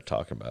fucking tired of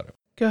talking about it.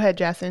 Go ahead,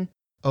 Jason.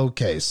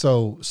 Okay,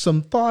 so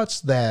some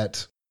thoughts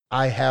that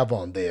I have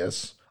on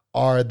this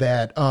are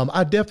that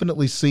I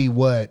definitely see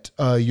what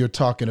you're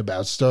talking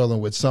about, Sterling,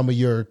 with some of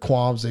your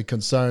qualms and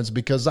concerns,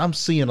 because I'm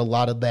seeing a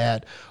lot of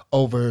that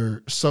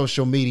over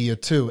social media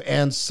too.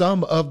 And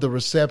some of the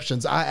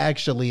receptions I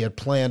actually had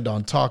planned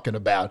on talking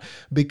about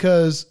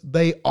because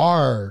they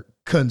are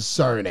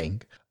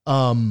concerning.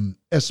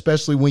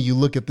 Especially when you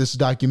look at this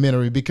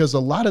documentary, because a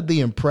lot of the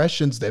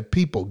impressions that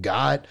people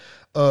got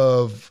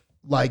of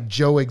like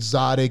Joe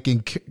Exotic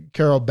and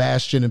Carol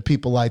Baskin and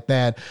people like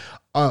that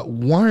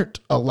weren't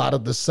a lot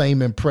of the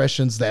same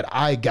impressions that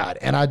I got.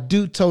 And I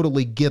do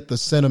totally get the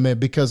sentiment,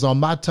 because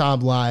on my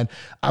timeline,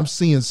 I'm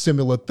seeing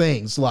similar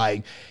things.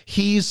 Like,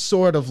 he's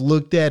sort of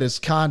looked at as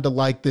kind of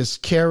like this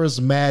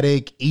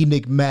charismatic,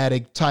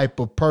 enigmatic type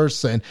of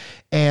person.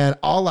 And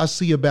all I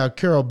see about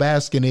Carol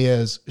Baskin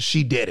is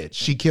she did it.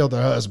 She killed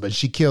her husband.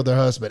 She killed her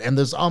husband. And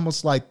there's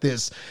almost like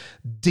this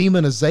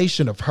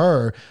demonization of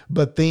her.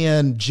 But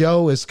then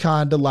Joe is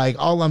kind of like,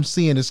 all I'm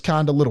seeing is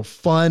kind of little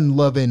fun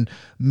loving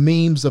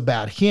memes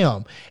about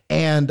him.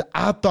 And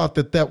I thought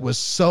that that was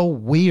so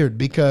weird,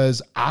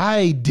 because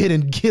I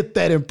didn't get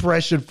that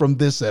impression from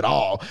this at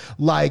all.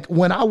 Like,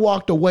 when I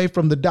walked away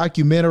from the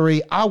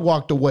documentary, I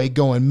walked away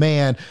going,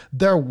 man,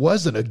 there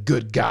wasn't a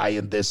good guy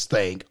in this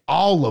thing.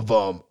 All of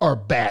them are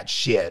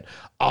batshit.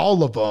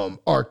 All of them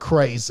are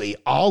crazy.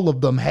 All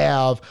of them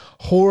have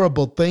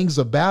horrible things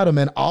about them,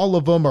 and all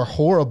of them are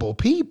horrible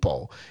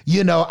people.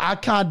 You know, I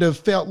kind of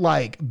felt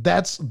like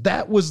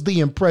that was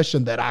the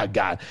impression that I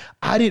got.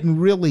 I didn't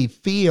really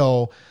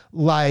feel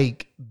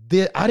like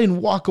I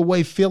didn't walk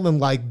away feeling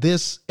like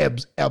this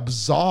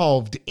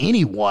absolved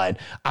anyone.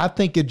 I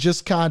think it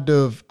just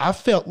I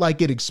felt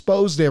like it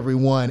exposed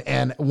everyone.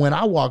 And when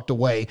I walked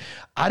away,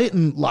 I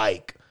didn't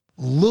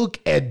look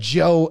at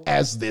Joe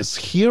as this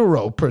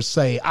hero per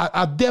se.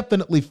 I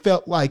definitely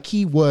felt like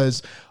he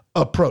was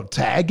a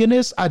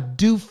protagonist. I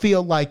do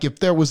feel like if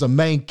there was a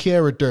main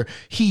character,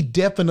 he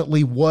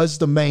definitely was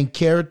the main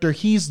character.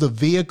 He's the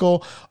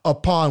vehicle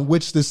upon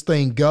which this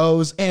thing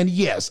goes. And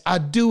yes, I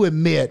do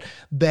admit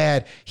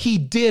that he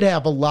did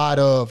have a lot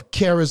of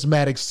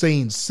charismatic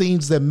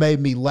scenes that made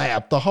me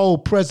laugh. The whole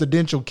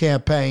presidential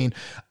campaign,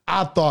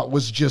 I thought,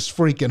 was just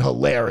freaking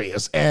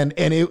hilarious. And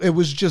it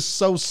was just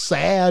so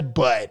sad,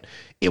 but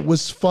it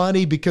was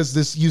funny,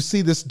 because you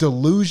see this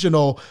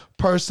delusional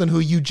person who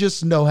you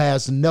just know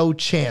has no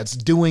chance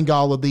doing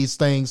all of these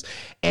things.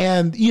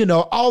 And, you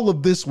know, all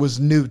of this was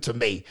new to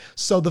me.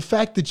 So the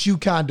fact that you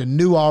kind of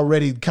knew a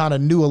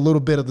little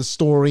bit of the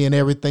story and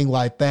everything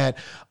like that,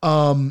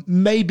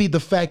 maybe the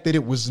fact that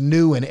it was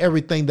new and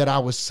everything that I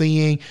was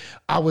seeing,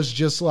 I was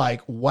just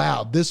like,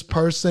 wow, this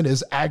person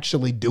is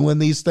actually doing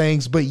these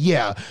things. But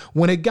yeah,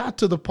 when it got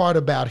to the part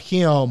about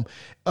him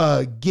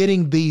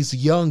getting these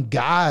young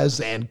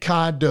guys and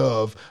kind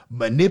of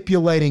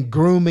manipulating,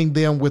 grooming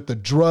them with the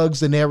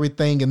drugs and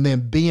everything, and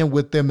then being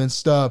with them and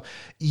stuff.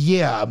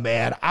 Yeah,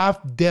 man,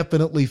 I've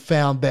definitely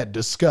found that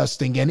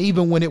disgusting. And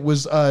even when it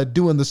was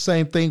doing the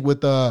same thing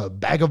with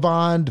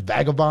Vagabond,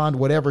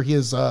 whatever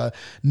his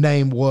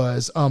name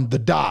was,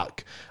 the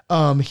doc.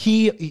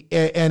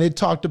 It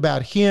talked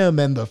about him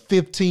and the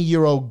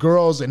 15-year-old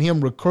girls and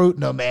him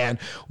recruiting them. And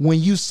when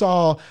you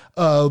saw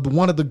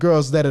one of the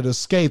girls that had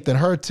escaped and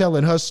her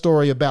telling her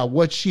story about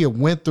what she had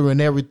went through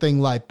and everything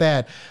like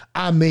that,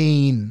 I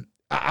mean,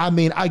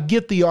 I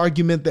get the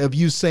argument of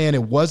you saying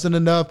it wasn't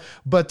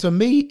enough, but to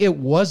me, it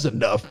was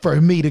enough for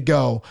me to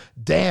go,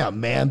 damn,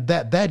 man,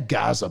 that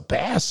guy's a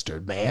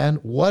bastard, man.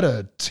 What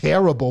a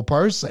terrible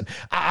person.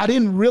 I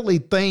didn't really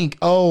think,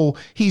 oh,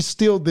 he's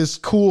still this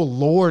cool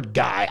Lord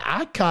guy.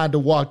 I kind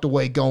of walked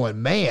away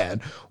going,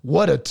 man,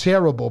 what a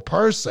terrible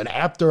person,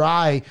 after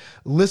I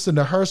listened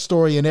to her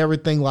story and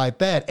everything like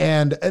that.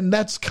 And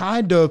that's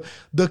kind of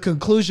the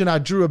conclusion I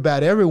drew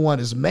about everyone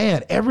is,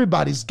 man,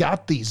 everybody's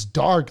got these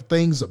dark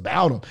things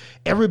about them.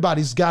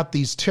 Everybody's got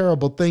these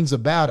terrible things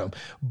about them.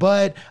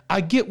 But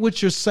I get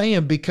what you're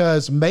saying,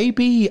 because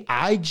maybe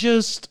I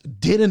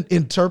just didn't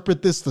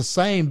interpret this the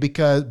same,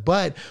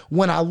 but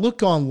when I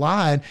look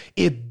online,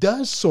 it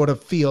does sort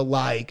of feel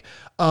like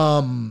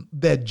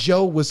that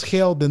Joe was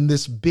held in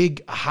this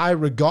big high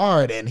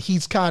regard, and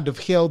he's kind of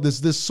held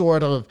as this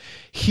sort of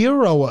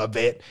hero of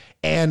it.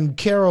 And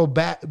Carol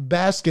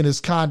Baskin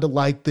is kind of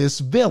like this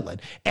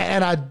villain.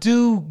 And I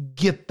do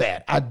get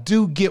that. I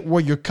do get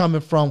where you're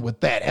coming from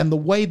with that. And the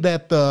way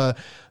that the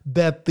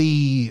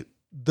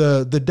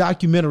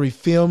documentary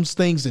films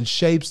things and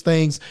shapes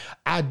things,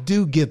 I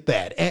do get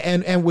that.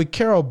 And with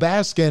Carol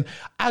Baskin,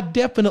 I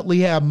definitely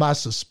have my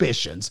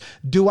suspicions.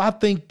 Do I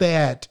think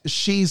that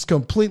she's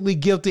completely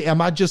guilty? Am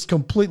I just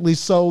completely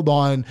sold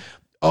on,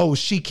 oh,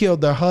 she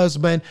killed her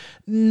husband?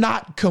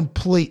 Not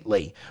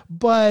completely,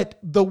 but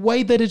the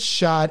way that it's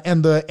shot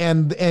and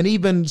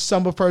even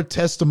some of her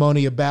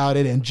testimony about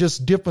it and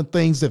just different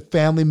things that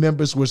family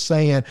members were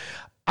saying,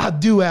 I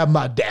do have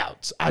my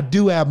doubts. I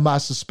do have my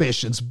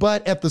suspicions,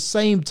 but at the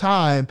same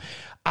time,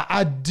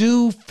 I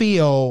do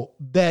feel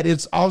that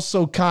it's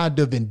also kind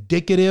of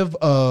indicative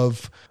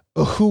of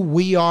who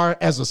we are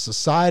as a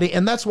society.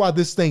 And that's why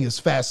this thing is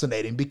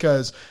fascinating,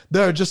 because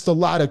there are just a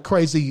lot of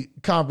crazy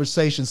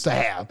conversations to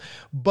have.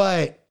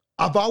 But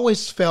I've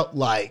always felt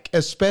like,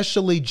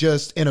 especially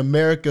just in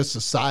America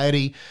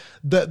society,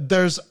 that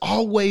there's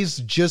always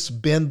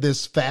just been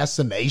this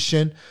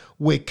fascination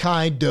with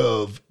kind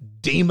of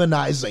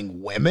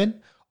demonizing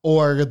women,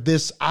 or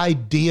this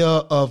idea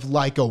of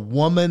like a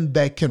woman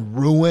that can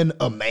ruin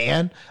a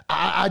man.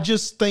 I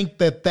just think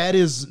that that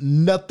is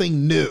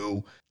nothing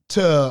new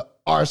to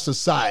our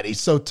society.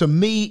 So to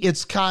me,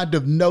 it's kind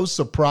of no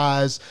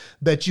surprise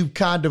that you've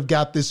kind of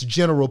got this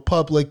general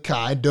public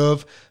kind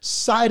of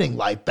siding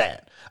like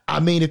that. I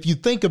mean, if you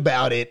think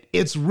about it,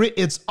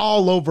 it's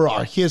all over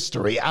our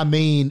history. I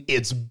mean,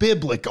 it's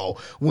biblical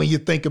when you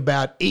think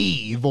about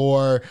Eve,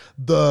 or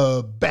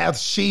the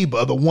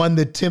Bathsheba, the one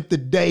that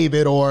tempted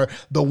David, or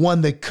the one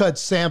that cut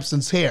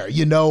Samson's hair,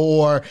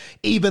 or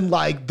even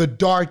like the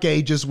Dark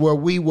Ages where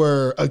we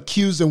were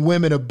accusing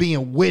women of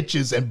being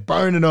witches and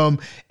burning them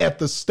at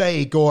the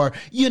stake, or,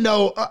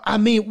 I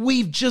mean,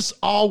 we've just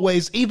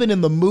always, even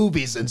in the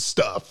movies and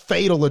stuff,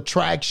 Fatal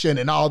Attraction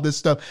and all this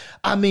stuff,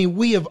 I mean,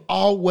 we have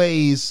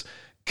always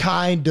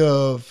kind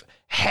of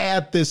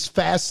had this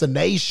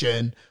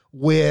fascination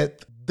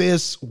with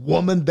this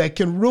woman that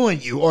can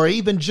ruin you, or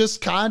even just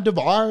kind of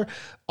our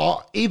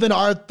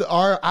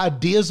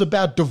ideas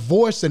about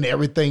divorce and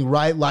everything,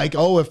 right? Like,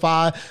 oh, if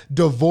I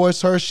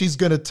divorce her, she's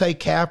going to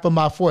take half of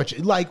my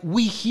fortune. Like,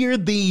 we hear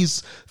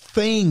these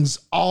things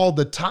all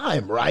the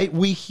time, right?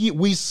 We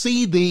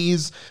see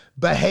these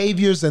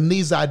behaviors and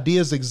these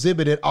ideas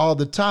exhibited all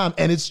the time,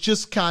 and it's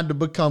just kind of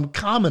become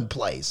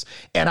commonplace.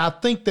 And I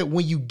think that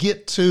when you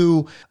get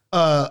to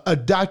a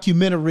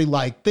documentary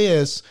like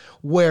this,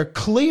 where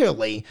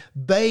clearly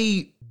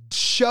they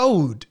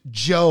showed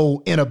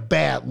Joe in a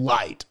bad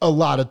light a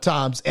lot of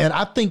times, and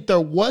I think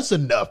there was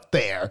enough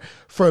there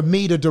for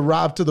me to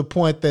derive to the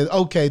point that,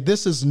 okay,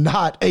 this is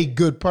not a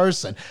good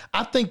person.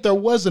 I think there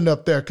was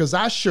enough there, because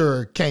I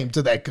sure came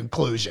to that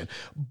conclusion.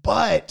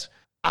 But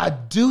I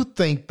do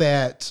think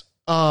that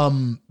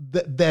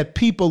that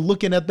people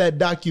looking at that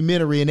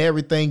documentary and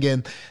everything,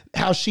 and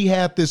how she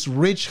had this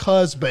rich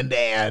husband,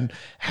 and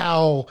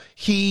how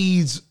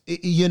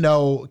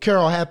Carol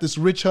had this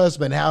rich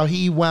husband, how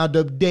he wound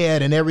up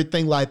dead and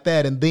everything like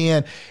that. And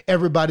then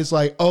everybody's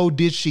like, oh,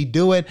 did she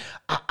do it?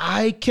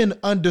 I can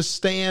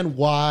understand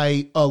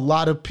why a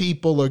lot of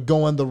people are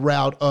going the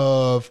route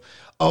of,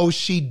 oh,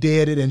 she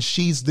did it and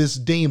she's this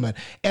demon.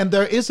 And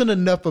there isn't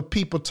enough of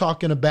people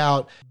talking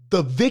about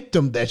the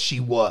victim that she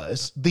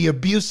was, the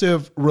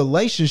abusive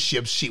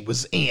relationships she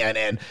was in,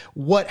 and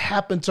what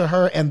happened to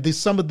her, and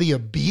some of the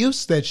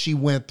abuse that she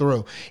went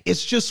through.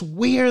 It's just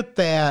weird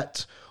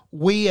that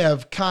we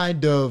have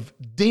kind of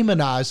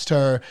demonized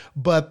her,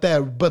 but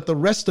the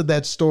rest of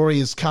that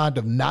story is kind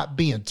of not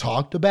being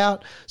talked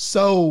about.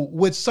 So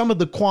with some of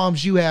the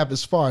qualms you have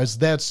as far as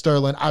that,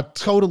 Sterling, I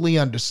totally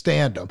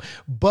understand them.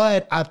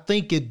 But I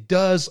think it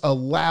does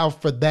allow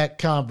for that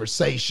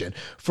conversation,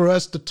 for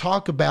us to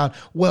talk about,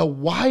 well,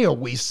 why are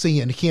we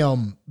seeing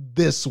him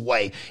this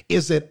way?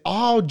 Is it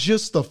all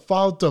just the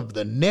fault of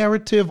the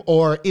narrative,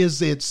 or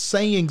is it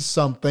saying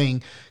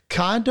something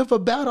kind of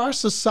about our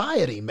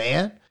society,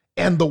 man?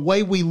 And the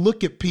way we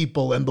look at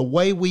people, and the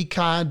way we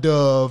kind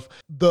of,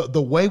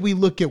 the way we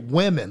look at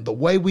women, the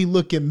way we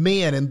look at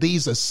men, and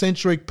these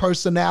eccentric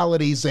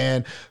personalities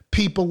and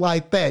people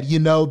like that. You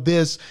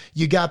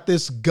got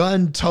this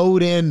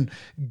gun-toting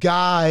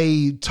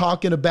guy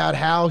talking about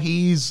how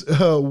he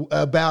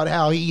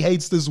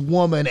hates this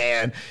woman,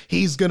 and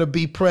he's going to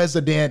be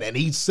president, and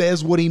he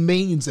says what he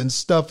means and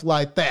stuff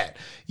like that.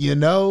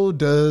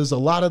 Does a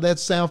lot of that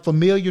sound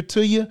familiar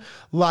to you?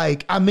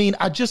 Like, I mean,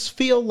 I just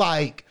feel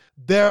like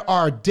there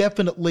are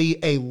definitely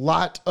a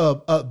lot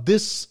of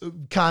this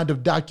kind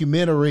of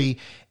documentary,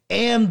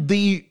 and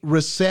the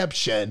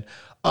reception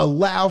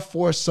allow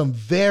for some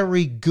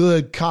very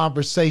good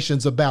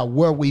conversations about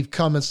where we've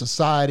come in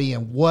society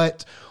and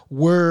what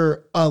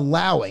we're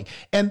allowing.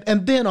 And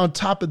then on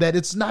top of that,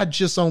 it's not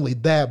just only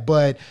that,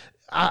 but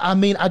I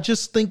mean, I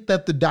just think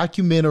that the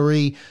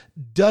documentary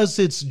does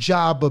its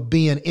job of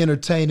being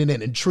entertaining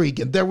and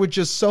intriguing. There were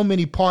just so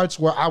many parts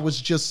where I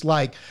was just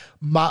like,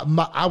 my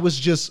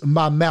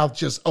mouth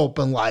just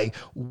open, like,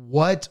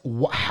 what,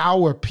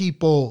 how are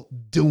people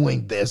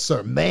doing this?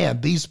 Or,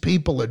 man, these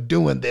people are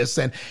doing this.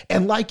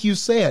 And like you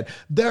said,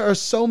 there are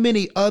so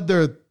many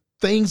other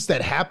things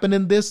that happen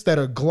in this that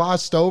are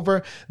glossed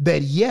over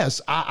that,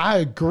 yes, I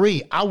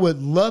agree. I would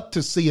love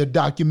to see a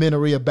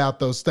documentary about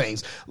those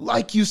things.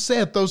 Like you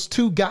said, those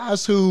two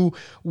guys who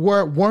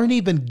weren't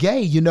even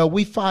gay,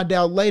 we find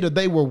out later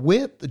they were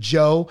with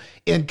Joe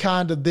in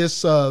kind of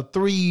this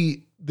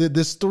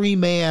this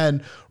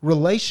three-man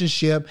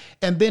relationship.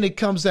 And then it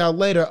comes out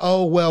later,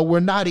 oh, well, we're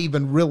not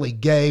even really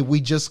gay.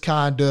 We just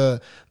kind of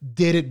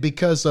did it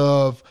because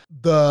of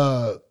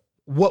the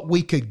what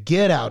we could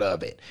get out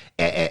of it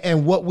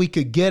and what we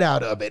could get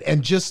out of it.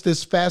 And just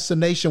this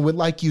fascination with,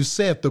 like you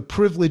said, the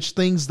privileged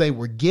things they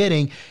were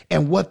getting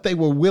and what they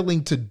were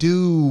willing to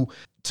do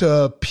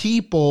to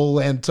people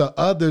and to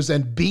others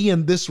and be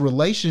in this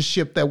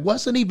relationship that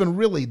wasn't even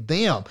really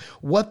them,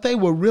 what they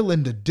were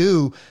willing to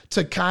do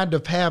to kind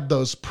of have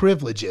those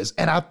privileges.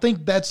 And I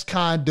think that's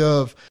kind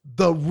of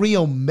the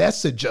real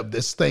message of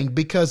this thing,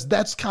 because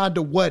that's kind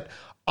of what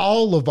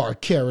all of our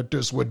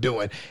characters were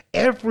doing.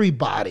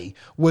 Everybody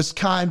was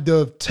kind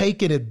of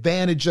taking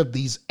advantage of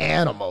these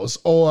animals,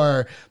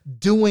 or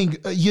doing,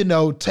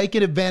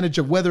 taking advantage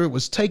of, whether it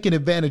was taking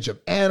advantage of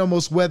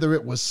animals, whether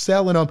it was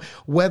selling them,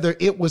 whether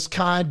it was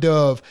kind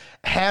of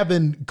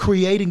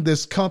creating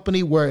this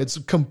company where it's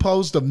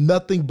composed of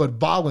nothing but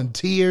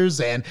volunteers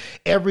and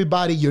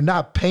everybody, you're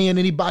not paying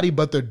anybody,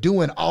 but they're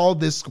doing all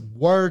this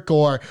work,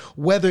 or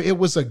whether it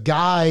was a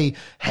guy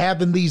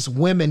having these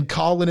women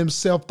calling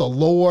himself the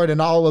Lord and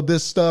all of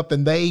this stuff,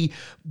 and they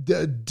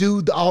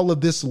do all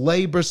of this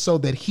labor so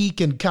that he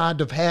can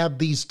kind of have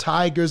these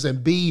tigers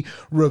and be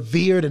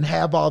revered and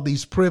have all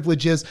these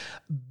privileges.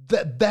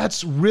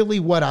 That's really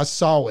what I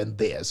saw in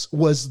this,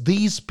 was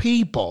these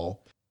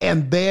people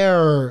and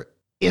their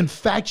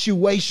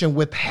infatuation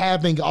with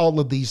having all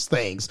of these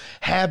things,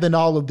 having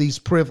all of these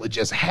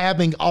privileges,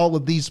 having all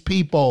of these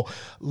people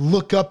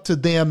look up to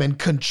them and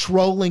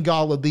controlling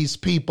all of these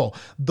people,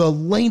 the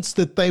lengths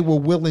that they were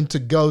willing to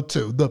go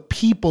to, the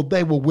people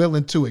they were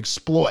willing to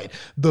exploit,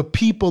 the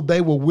people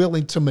they were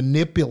willing to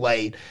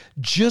manipulate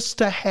just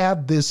to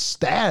have this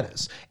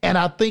status. And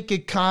I think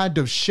it kind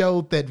of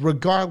showed that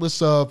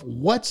regardless of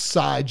what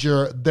side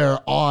they're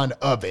on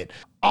of it,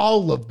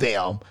 all of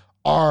them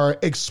are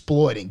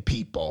exploiting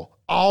people.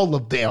 All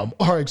of them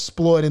are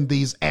exploiting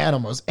these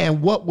animals.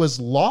 And what was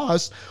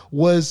lost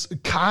was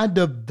kind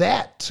of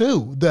that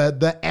too,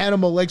 the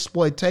animal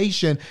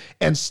exploitation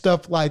and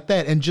stuff like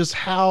that, and just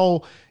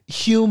how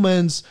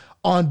humans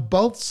on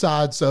both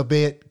sides of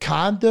it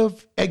kind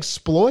of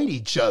exploit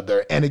each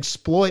other and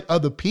exploit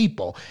other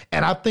people.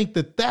 And I think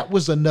that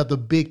was another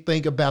big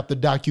thing about the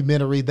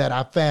documentary that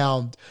I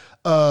found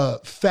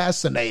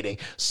fascinating.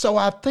 So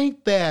I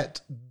think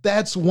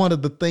that's one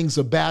of the things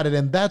about it.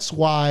 And that's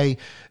why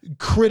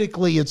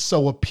critically it's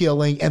so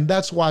appealing. And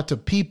that's why to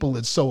people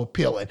it's so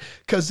appealing,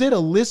 because it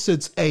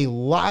elicits a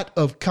lot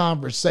of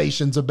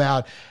conversations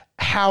about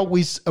how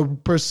we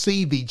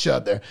perceive each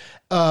other,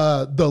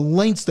 the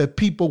lengths that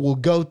people will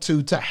go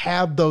to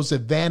have those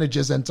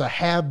advantages and to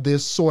have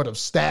this sort of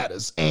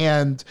status,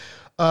 and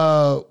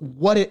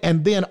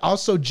and then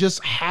also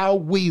just how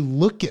we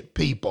look at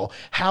people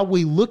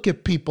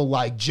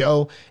like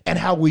Joe, and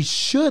how we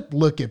should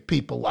look at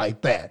people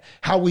like that,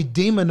 how we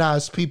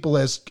demonize people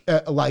as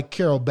like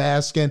Carole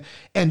Baskin,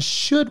 and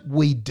should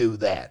we do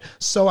that?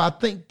 So I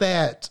think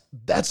that's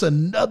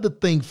another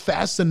thing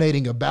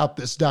fascinating about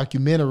this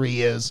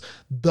documentary, is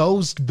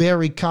those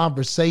very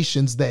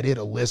conversations that it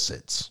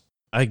elicits.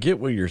 I get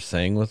what you're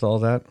saying with all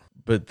that,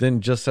 but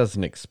then just as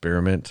an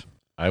experiment,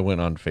 I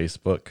went on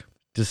Facebook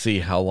to see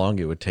how long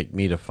it would take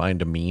me to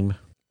find a meme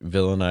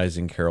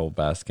villainizing Carole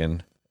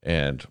Baskin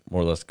and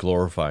more or less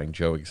glorifying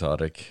Joe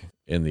Exotic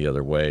in the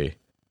other way.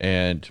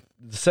 And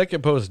the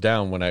second post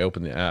down, when I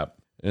open the app,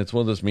 and it's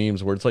one of those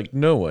memes where it's like,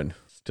 no one,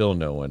 still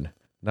no one,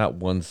 not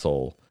one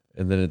soul.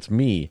 And then it's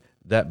me,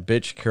 that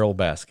bitch Carole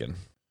Baskin.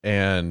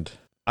 And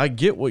I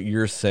get what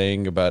you're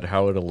saying about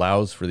how it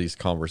allows for these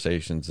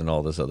conversations and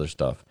all this other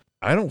stuff.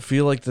 I don't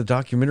feel like the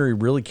documentary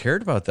really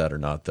cared about that or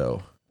not,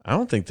 though. I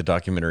don't think the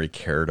documentary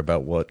cared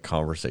about what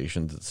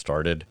conversations it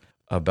started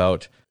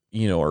about,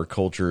 our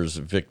culture's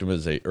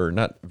victimization, or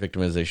not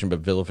victimization, but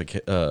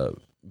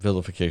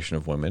vilification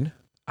of women.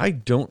 I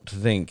don't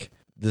think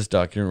this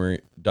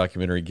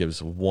documentary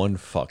gives one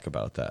fuck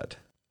about that.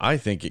 I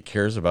think it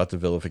cares about the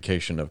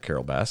vilification of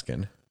Carole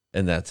Baskin,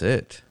 and that's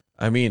it.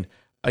 I mean,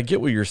 I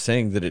get what you're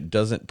saying, that it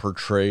doesn't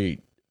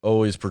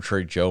always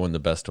portray Joe in the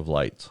best of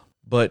lights,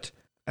 but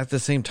at the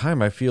same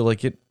time, I feel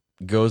like it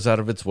goes out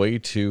of its way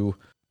to,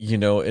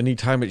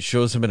 anytime it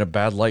shows him in a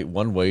bad light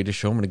one way, to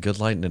show him in a good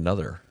light in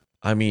another.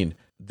 I mean,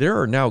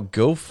 there are now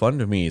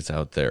GoFundMes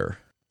out there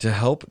to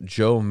help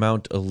Joe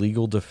mount a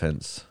legal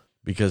defense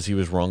because he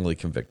was wrongly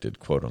convicted,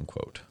 quote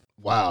unquote.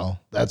 Wow,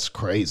 that's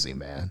crazy,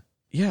 man.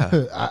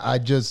 Yeah. I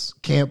just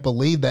can't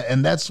believe that.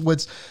 And that's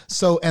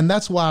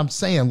why I'm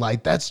saying,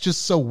 like, that's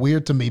just so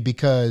weird to me,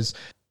 because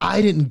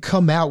I didn't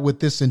come out with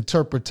this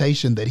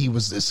interpretation that he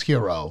was this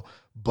hero,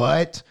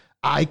 but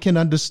I can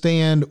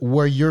understand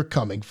where you're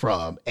coming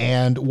from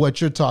and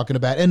what you're talking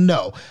about. And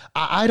no,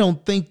 I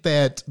don't think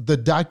that the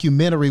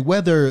documentary,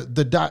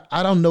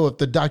 I don't know if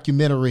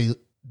the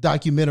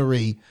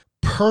documentary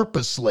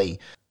purposely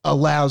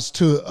allows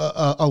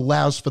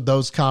for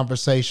those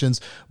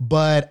conversations,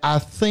 but I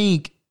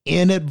think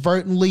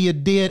inadvertently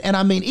it did. And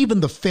I mean,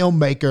 even the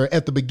filmmaker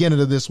at the beginning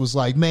of this was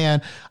like,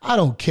 man, I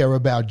don't care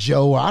about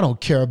Joe, or I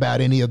don't care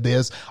about any of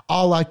this.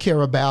 All I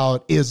care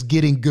about is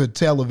getting good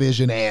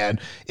television.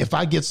 And if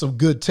I get some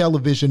good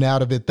television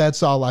out of it,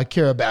 that's all I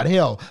care about.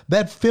 Hell,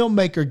 that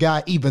filmmaker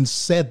guy even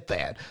said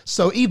that.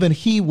 So even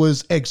he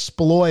was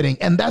exploiting.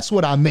 And that's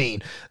what I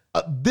mean.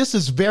 This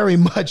is very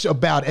much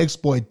about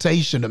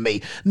exploitation to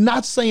me.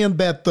 Not saying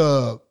that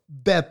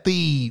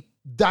the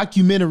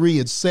documentary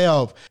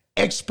itself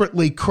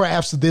expertly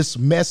crafts this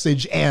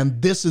message and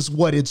this is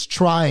what it's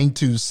trying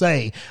to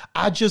say.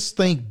 I just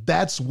think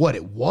that's what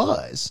it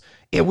was.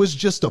 It was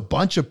just a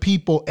bunch of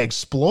people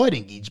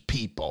exploiting each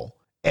people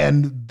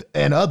and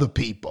other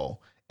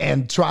people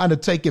and trying to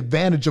take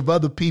advantage of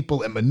other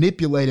people and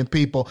manipulating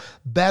people.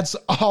 That's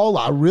all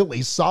I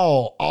really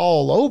saw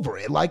all over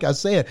it. Like I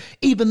said,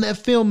 even that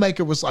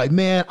filmmaker was like,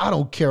 man, I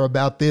don't care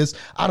about this.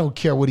 I don't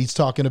care what he's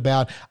talking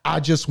about.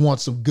 I just want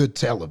some good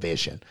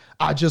television.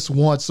 I just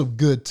want some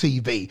good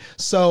TV.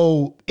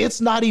 So it's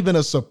not even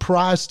a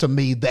surprise to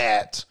me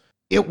that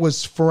it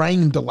was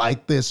framed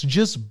like this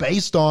just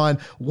based on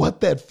what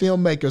that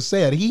filmmaker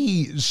said.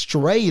 He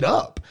straight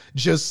up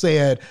just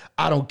said,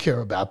 I don't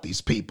care about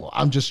these people.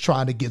 I'm just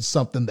trying to get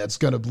something that's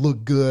going to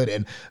look good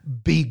and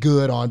be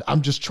good on.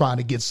 I'm just trying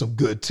to get some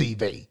good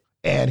TV.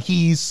 And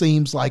he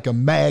seems like a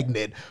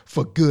magnet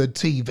for good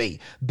TV.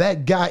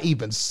 That guy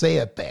even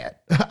said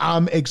that.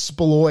 I'm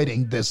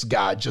exploiting this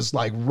guy just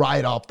like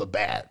right off the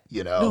bat,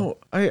 you know?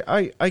 No,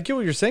 I get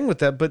what you're saying with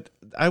that, but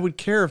I would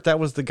care if that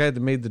was the guy that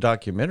made the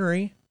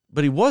documentary.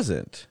 But he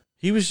wasn't.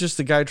 He was just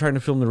the guy trying to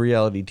film the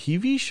reality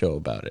TV show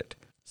about it.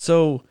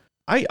 So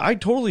I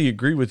totally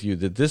agree with you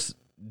that this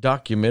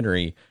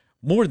documentary,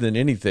 more than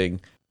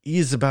anything,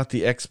 is about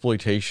the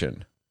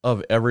exploitation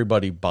of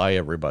everybody by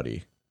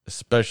everybody,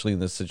 especially in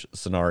this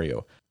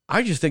scenario.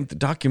 I just think the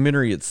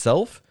documentary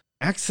itself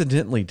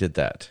accidentally did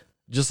that.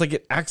 Just like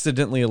it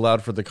accidentally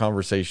allowed for the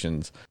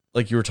conversations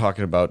like you were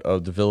talking about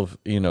of the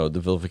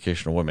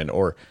vilification of women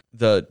or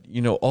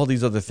all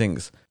these other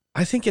things.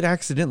 I think it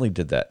accidentally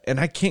did that. And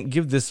I can't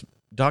give this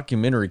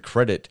documentary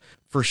credit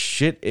for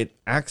shit it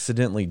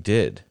accidentally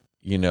did,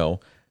 you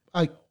know?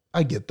 I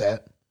get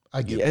that.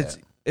 I get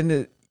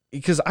that.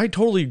 Because I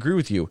totally agree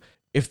with you.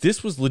 If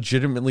this was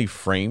legitimately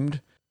framed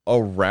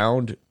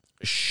around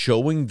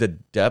showing the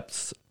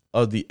depths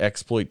of the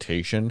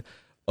exploitation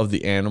of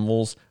the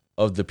animals,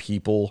 of the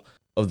people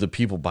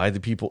by the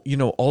people,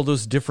 all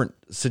those different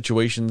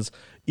situations,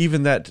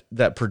 even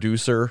that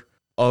producer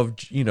of,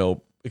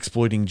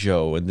 exploiting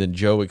Joe, and then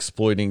Joe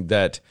exploiting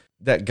that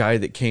guy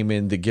that came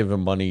in to give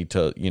him money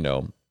to,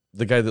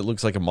 the guy that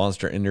looks like a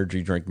Monster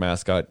Energy drink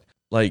mascot,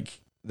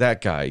 like that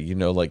guy,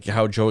 like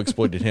how Joe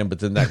exploited him, but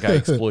then that guy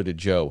exploited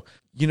Joe,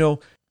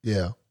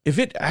 Yeah. If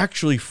it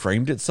actually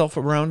framed itself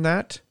around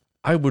that,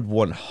 I would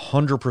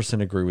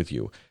 100% agree with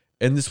you.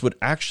 And this would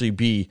actually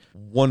be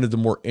one of the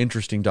more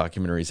interesting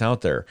documentaries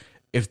out there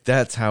if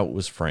that's how it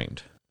was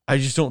framed. I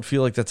just don't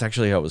feel like that's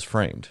actually how it was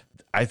framed.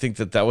 I think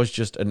that was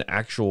just an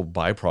actual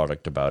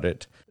byproduct about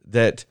it,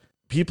 that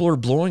people are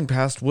blowing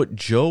past what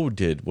Joe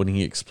did when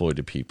he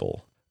exploited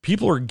people.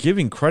 People are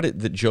giving credit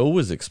that Joe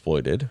was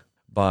exploited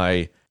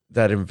by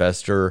that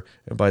investor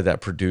and by that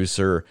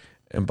producer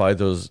and by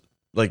those,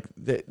 like,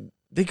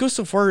 they go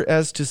so far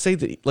as to say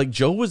that, like,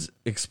 Joe was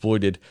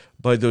exploited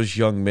by those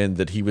young men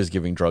that he was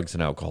giving drugs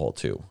and alcohol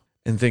to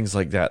and things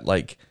like that.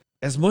 Like,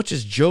 as much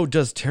as Joe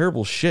does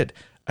terrible shit,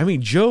 I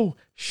mean, Joe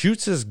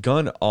shoots his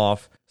gun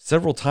off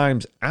several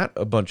times at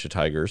a bunch of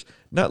tigers,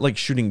 not like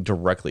shooting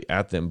directly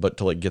at them, but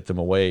to like get them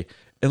away,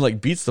 and like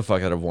beats the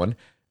fuck out of one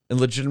and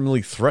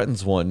legitimately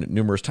threatens one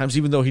numerous times,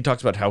 even though he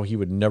talks about how he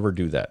would never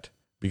do that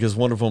because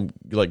one of them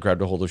like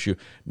grabbed a hold of his shoe.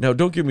 Now,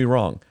 don't get me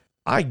wrong.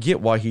 I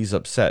get why he's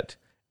upset.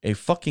 A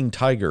fucking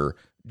tiger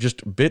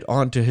just bit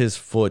onto his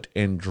foot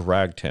and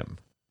dragged him.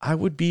 I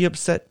would be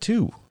upset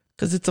too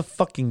because it's a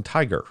fucking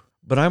tiger.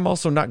 But I'm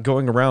also not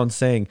going around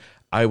saying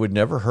I would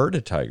never hurt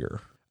a tiger.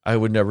 I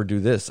would never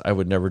do this. I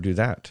would never do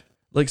that.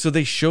 Like, so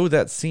they show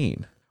that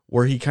scene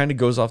where he kind of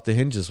goes off the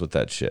hinges with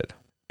that shit.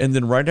 And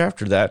then right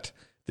after that,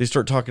 they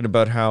start talking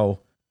about how,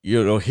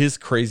 his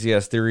crazy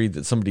ass theory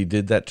that somebody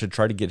did that to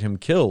try to get him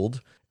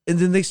killed. And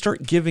then they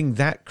start giving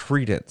that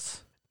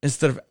credence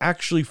instead of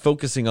actually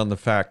focusing on the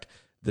fact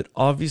that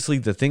obviously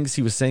the things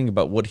he was saying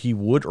about what he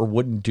would or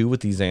wouldn't do with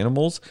these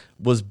animals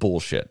was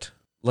bullshit.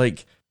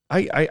 Like,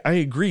 I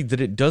agree that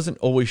it doesn't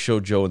always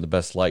show Joe in the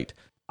best light.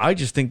 I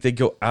just think they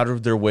go out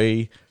of their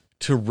way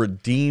to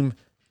redeem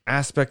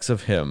aspects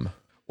of him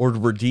or to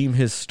redeem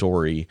his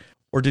story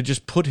or to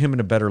just put him in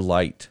a better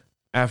light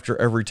after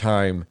every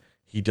time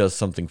he does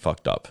something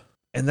fucked up.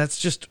 And that's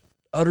just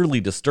utterly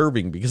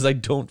disturbing because I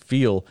don't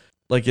feel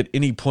like at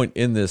any point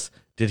in this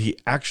did he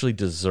actually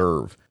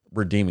deserve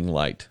redeeming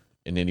light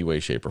in any way,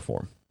 shape, or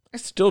form. I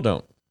still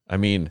don't. I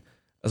mean,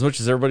 as much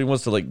as everybody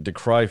wants to like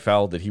decry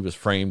foul that he was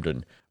framed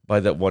and by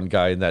that one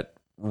guy and that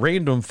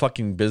random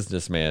fucking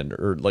businessman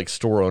or like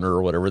store owner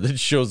or whatever that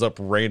shows up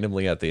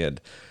randomly at the end.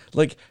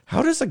 Like,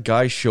 how does a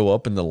guy show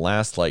up in the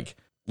last like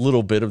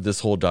little bit of this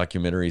whole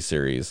documentary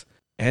series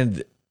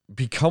and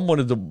become one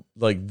of the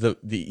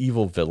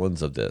evil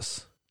villains of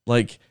this.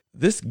 Like,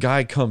 this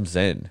guy comes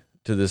in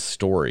to this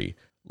story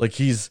like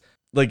he's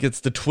like, it's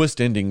the twist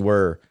ending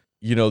where,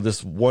 you know,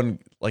 this one,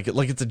 like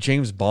it's a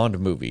James Bond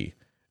movie,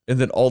 and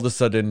then all of a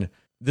sudden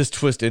this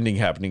twist ending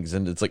happenings,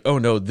 and it's like, oh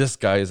no, this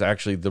guy is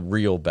actually the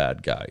real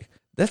bad guy.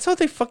 That's how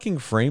they fucking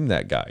frame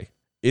that guy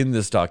in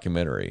this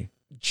documentary,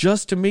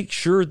 just to make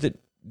sure that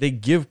they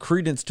give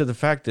credence to the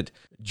fact that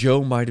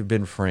Joe might have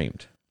been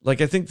framed.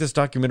 Like, I think this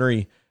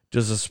documentary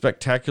does a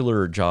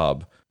spectacular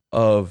job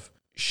of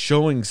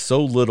showing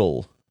so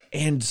little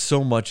and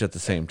so much at the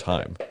same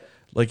time.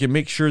 Like, it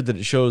makes sure that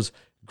it shows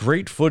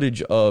great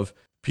footage of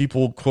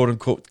people, quote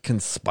unquote,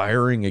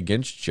 conspiring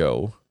against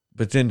Joe,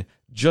 but then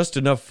just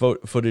enough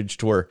footage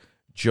to where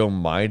Joe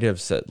might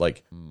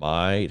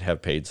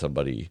have paid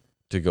somebody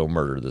to go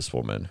murder this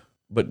woman,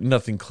 but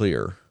nothing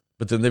clear.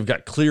 But then they've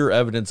got clear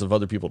evidence of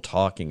other people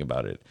talking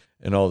about it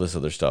and all this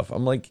other stuff.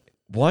 I'm like,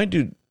 why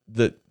does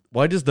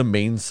the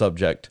main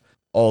subject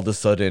all of a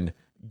sudden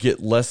get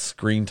less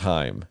screen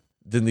time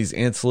than these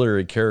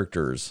ancillary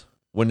characters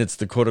when it's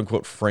the quote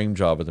unquote frame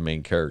job of the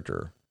main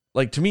character?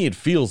 Like, to me, it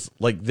feels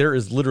like there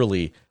is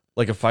literally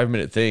like a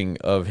 5-minute thing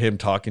of him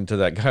talking to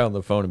that guy on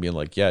the phone and being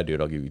like, yeah,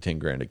 dude, I'll give you 10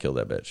 grand to kill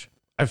that bitch.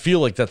 I feel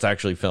like that's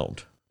actually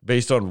filmed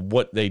based on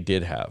what they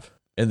did have.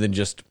 And then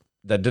just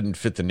that didn't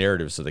fit the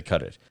narrative, so they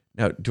cut it.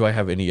 Now, do I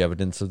have any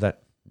evidence of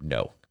that?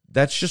 No.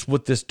 That's just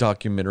what this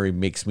documentary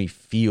makes me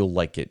feel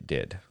like it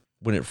did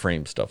when it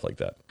frames stuff like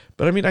that.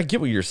 But I mean, I get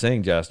what you're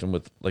saying, Justin,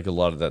 with like a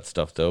lot of that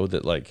stuff, though,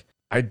 that like,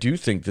 I do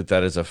think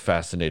that is a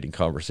fascinating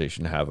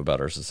conversation to have about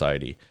our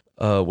society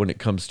when it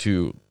comes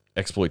to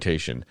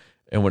exploitation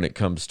and when it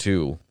comes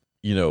to,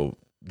 you know,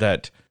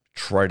 that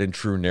tried and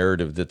true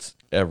narrative that's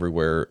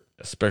everywhere,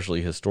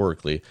 especially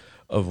historically,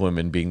 of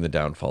women being the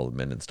downfall of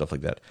men and stuff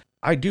like that.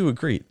 I do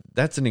agree.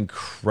 That's an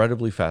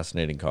incredibly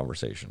fascinating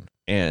conversation.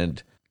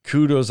 And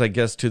kudos, I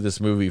guess, to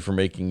this movie for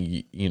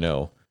making, you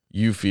know,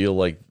 you feel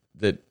like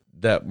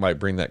that might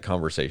bring that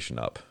conversation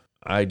up.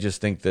 I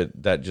just think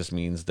that just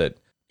means that,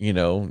 you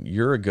know,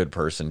 you're a good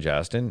person,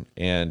 Justin,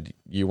 and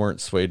you weren't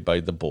swayed by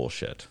the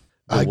bullshit.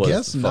 I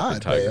guess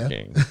not, Tiger man.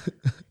 King.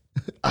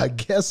 I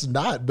guess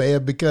not,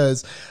 man,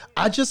 because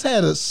I just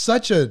had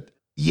such a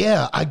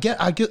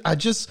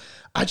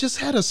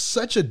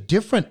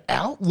different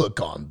outlook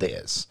on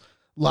this.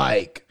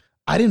 Like,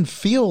 I didn't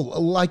feel,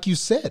 like you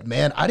said,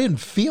 man, I didn't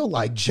feel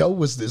like Joe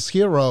was this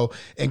hero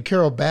and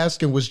Carol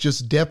Baskin was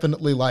just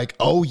definitely like,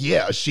 oh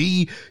yeah,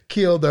 she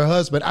killed her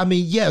husband. I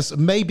mean, yes,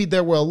 maybe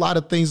there were a lot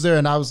of things there,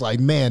 and I was like,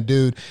 man,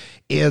 dude,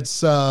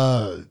 it's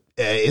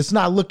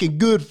not looking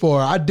good for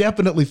her. I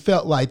definitely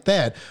felt like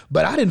that,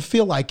 but I didn't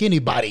feel like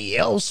anybody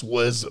else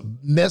was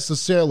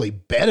necessarily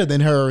better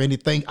than her or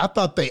anything. I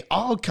thought they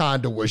all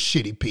kind of were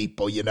shitty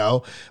people, you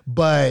know,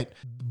 but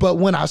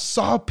when I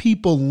saw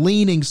people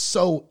leaning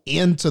so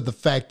into the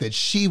fact that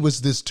she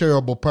was this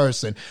terrible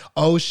person,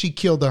 oh, she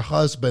killed her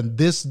husband,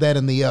 this, that,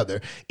 and the other,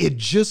 it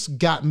just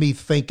got me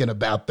thinking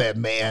about that,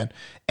 man.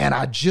 And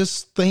I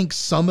just think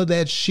some of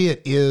that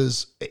shit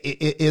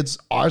it's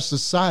our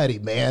society,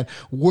 man.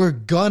 We're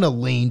gonna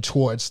lean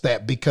towards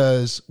that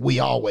because we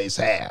always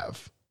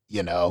have,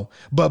 you know.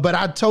 But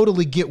I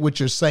totally get what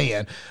you're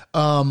saying.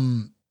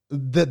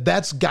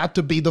 That's got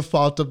to be the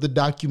fault of the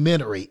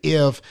documentary.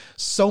 If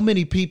so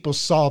many people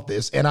saw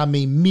this, and I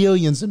mean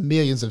millions and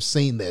millions have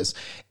seen this,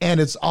 and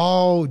it's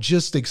all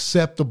just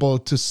acceptable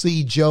to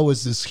see Joe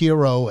as this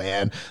hero,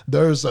 and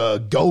there's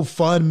a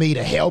GoFundMe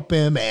to help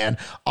him and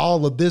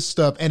all of this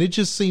stuff, and it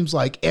just seems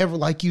like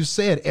like you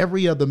said,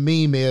 every other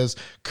meme is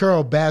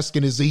Carol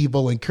Baskin is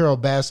evil and Carol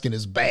Baskin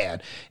is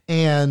bad.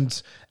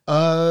 And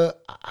I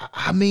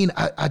mean,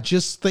 I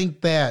just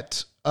think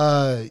that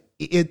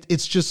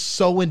it's just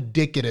so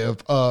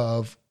indicative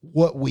of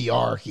what we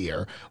are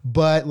here.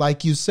 But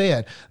like you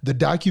said, the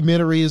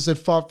documentary is at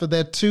fault for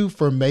that too,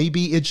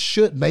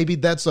 maybe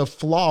that's a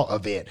flaw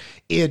of it.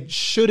 It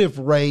should have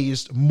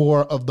raised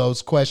more of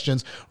those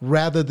questions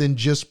rather than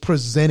just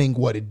presenting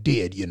what it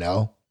did, you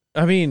know?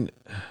 I mean,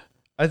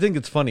 I think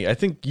it's funny. I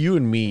think you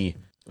and me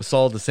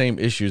saw the same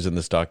issues in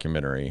this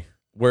documentary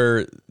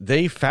where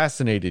they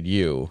fascinated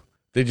you.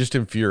 They just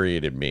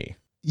infuriated me.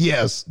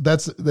 Yes,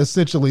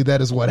 that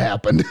is what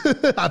happened.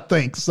 I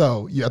think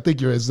so. Yeah, I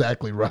think you're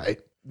exactly right.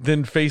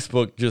 Then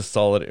Facebook just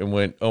saw it and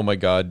went, "Oh my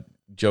God,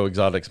 Joe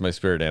Exotic's my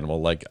spirit animal,"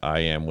 like I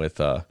am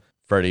with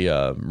Freddie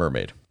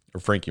Mermaid or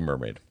Frankie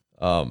Mermaid.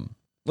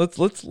 Let's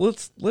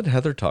let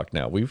Heather talk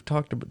now. We've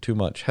talked about too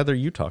much. Heather,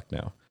 you talk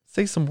now.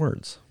 Say some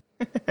words.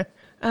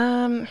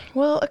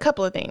 Well, a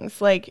couple of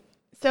things. Like,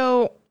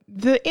 so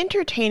the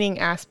entertaining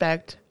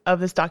aspect of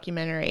this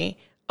documentary,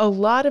 a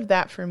lot of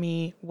that for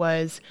me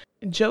was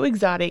Joe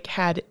Exotic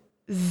had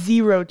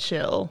zero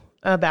chill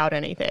about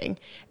anything.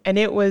 And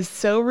it was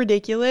so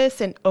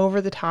ridiculous and over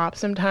the top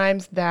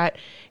sometimes that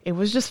it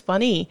was just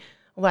funny.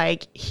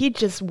 Like, he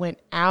just went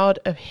out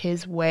of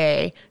his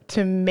way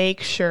to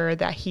make sure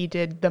that he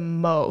did the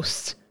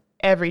most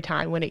every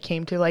time when it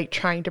came to like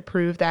trying to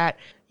prove that,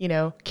 you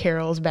know,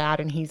 Carol's bad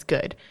and he's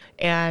good,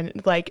 and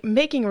like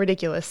making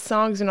ridiculous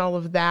songs and all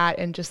of that,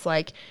 and just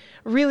like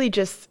really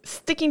just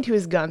sticking to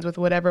his guns with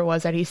whatever it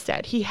was that he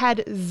said. He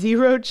had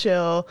zero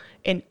chill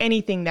in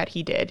anything that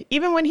he did.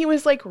 Even when he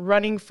was like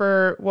running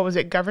for, what was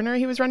it, governor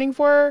he was running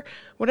for?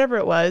 Whatever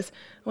it was.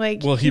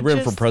 Like, well, he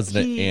ran for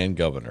president and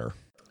governor.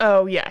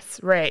 Oh, yes,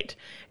 right.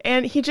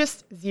 And he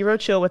just zero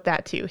chill with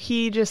that too.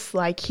 He just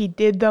like, he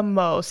did the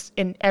most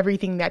in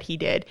everything that he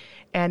did.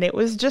 And it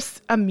was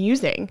just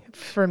amusing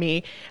for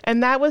me.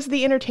 And that was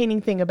the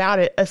entertaining thing about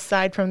it,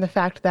 aside from the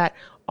fact that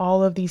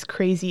all of these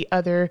crazy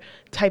other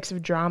types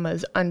of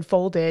dramas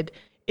unfolded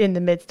in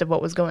the midst of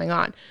what was going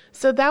on.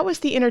 So that was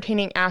the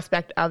entertaining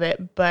aspect of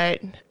it.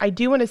 But I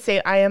do want to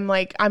say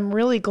I'm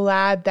really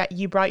glad that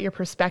you brought your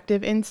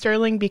perspective in,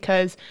 Sterling,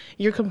 because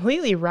you're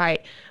completely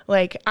right.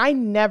 Like, I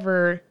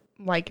never,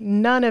 like,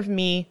 none of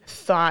me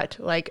thought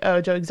like,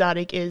 oh, Joe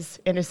Exotic is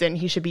innocent,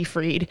 he should be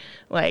freed.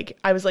 Like,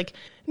 I was like,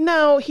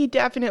 no, he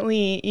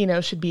definitely, you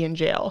know, should be in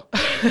jail,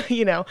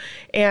 you know?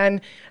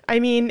 And I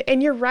mean,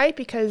 and you're right,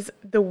 because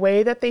the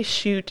way that they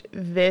shoot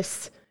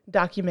this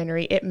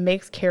documentary, it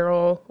makes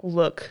Carol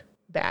look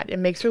bad. It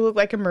makes her look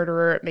like a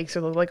murderer. It makes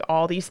her look like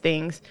all these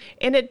things.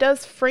 And it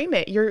does frame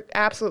it. You're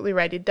absolutely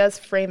right. It does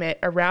frame it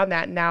around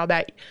that. Now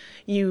that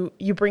you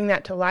bring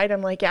that to light,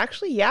 I'm like,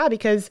 actually, yeah,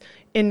 because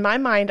in my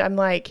mind, I'm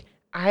like,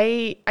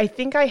 I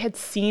think I had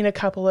seen a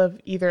couple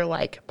of either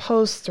like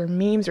posts or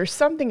memes or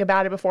something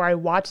about it before I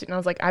watched it. And I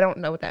was like, I don't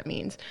know what that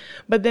means.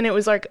 But then it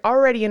was like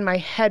already in my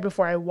head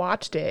before I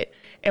watched it.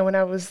 And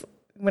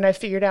when I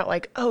figured out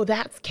like, oh,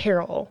 that's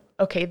Carol.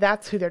 Okay,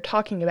 that's who they're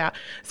talking about.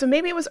 So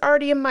maybe it was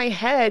already in my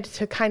head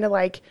to kind of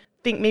like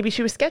think maybe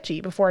she was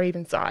sketchy before I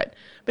even saw it.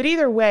 But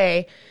either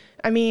way,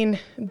 I mean,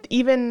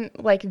 even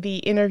like the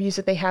interviews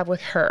that they have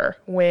with her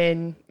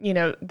when, you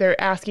know, they're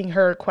asking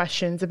her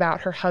questions about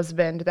her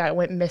husband that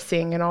went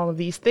missing and all of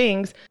these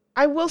things,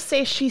 I will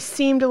say she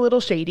seemed a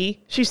little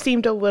shady. She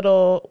seemed a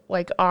little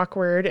like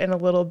awkward and a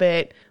little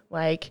bit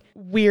like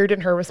weird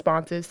in her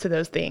responses to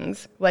those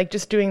things, like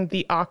just doing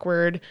the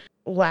awkward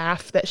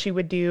laugh that she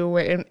would do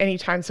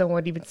anytime someone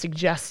would even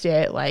suggest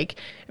it. Like,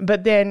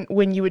 but then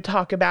when you would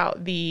talk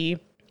about the,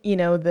 you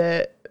know,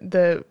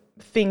 the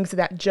things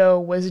that Joe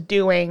was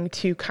doing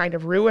to kind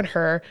of ruin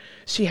her,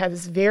 she had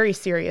this very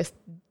serious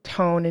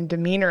tone and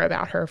demeanor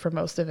about her for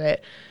most of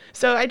it.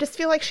 So I just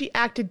feel like she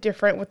acted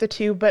different with the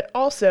two, but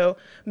also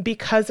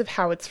because of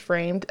how it's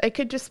framed, it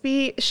could just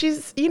be,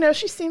 she's, you know,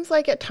 she seems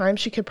like at times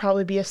she could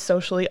probably be a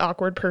socially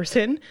awkward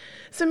person.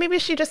 So maybe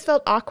she just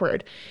felt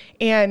awkward.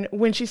 And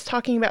when she's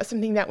talking about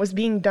something that was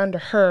being done to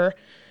her,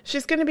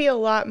 she's going to be a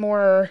lot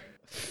more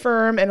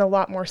firm and a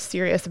lot more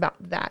serious about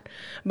that.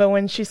 But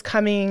when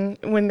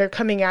they're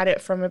coming at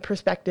it from a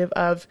perspective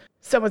of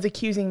someone's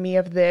accusing me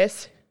of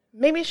this,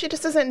 maybe she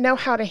just doesn't know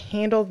how to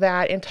handle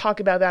that and talk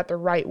about that the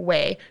right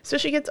way. So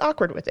she gets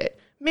awkward with it.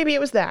 Maybe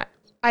it was that.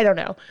 I don't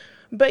know.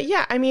 But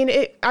yeah, I mean,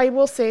 I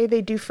will say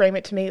they do frame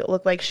it to make it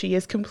look like she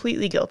is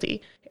completely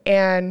guilty.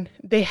 And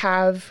they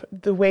have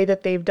the way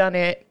that they've done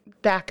it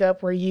back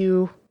up where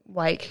you're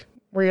like,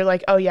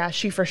 oh yeah,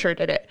 she for sure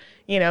did it,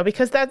 you know,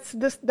 because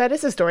that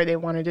is a story they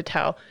wanted to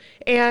tell.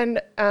 And,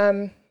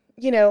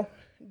 you know,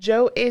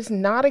 Joe is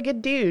not a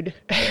good dude,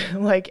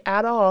 like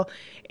at all.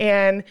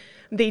 And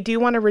they do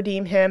want to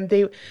redeem him.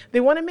 They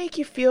want to make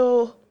you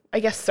feel, I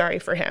guess, sorry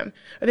for him.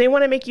 Or they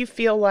want to make you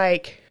feel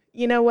like,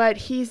 you know what,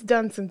 he's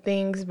done some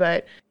things,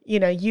 but, you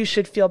know, you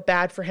should feel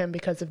bad for him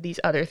because of these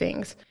other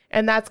things.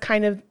 And that's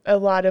kind of a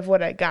lot of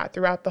what I got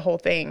throughout the whole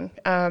thing.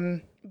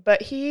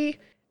 But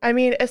I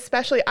mean,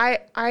 especially,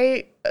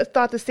 I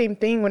thought the same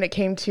thing when it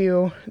came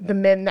to the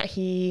men that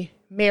he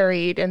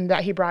married and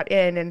that he brought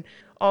in and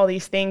all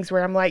these things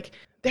where I'm like,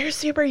 they're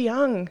super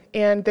young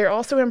and they're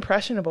also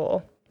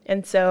impressionable.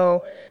 And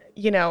so,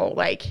 you know,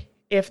 like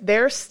if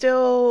they're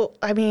still,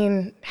 I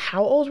mean,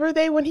 how old were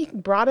they when he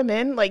brought him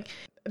in? Like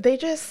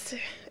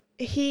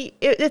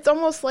it's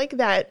almost like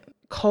that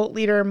cult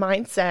leader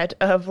mindset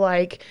of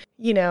like,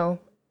 you know,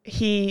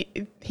 he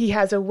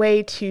has a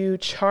way to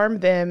charm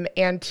them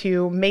and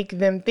to make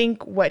them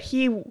think what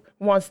he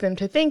wants them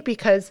to think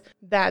because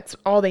that's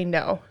all they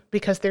know,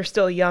 because they're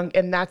still young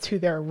and that's who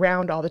they're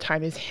around all the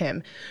time is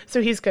him.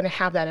 So he's going to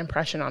have that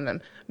impression on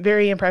them.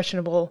 Very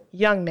impressionable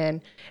young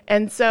men.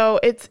 And so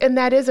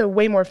that is a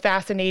way more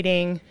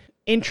fascinating,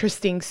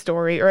 interesting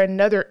story, or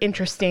another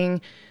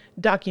interesting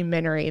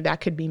documentary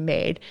that could be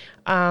made.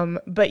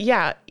 But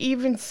yeah,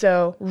 even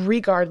so,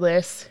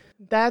 regardless,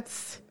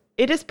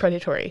 it is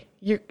predatory.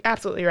 You're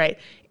absolutely right.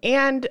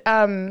 And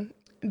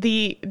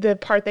the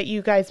part that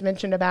you guys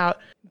mentioned about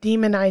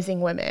demonizing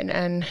women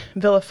and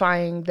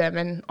vilifying them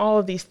and all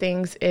of these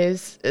things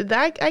is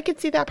that I could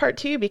see that part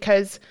too,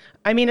 because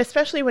I mean,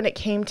 especially when it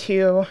came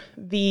to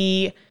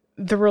the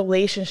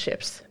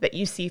relationships that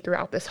you see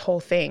throughout this whole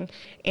thing.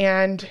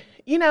 And,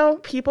 you know,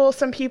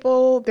 some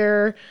people,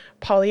 they're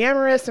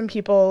polyamorous, some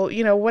people,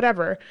 you know,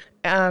 whatever.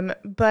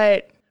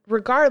 But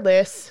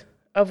regardless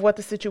of what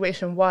the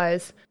situation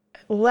was,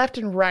 left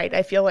and right,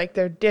 I feel like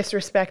they're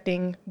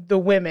disrespecting the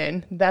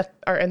women that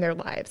are in their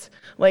lives.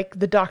 Like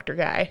the doctor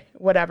guy,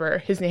 whatever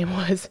his name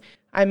was.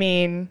 I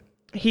mean,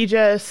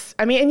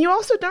 and you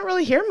also don't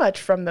really hear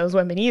much from those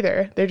women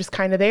either. They're just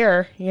kind of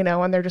there,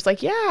 and they're just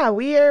like, yeah,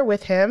 we are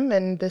with him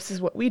and this is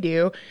what we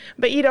do.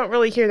 But you don't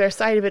really hear their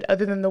side of it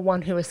other than the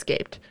one who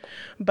escaped.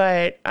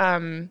 But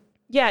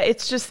yeah,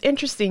 it's just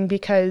interesting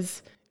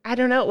because I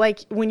don't know,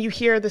 like when you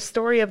hear the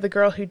story of the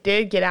girl who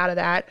did get out of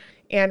that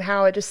and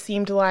how it just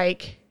seemed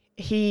like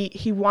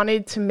he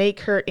wanted to make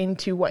her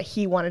into what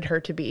he wanted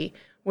her to be,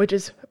 which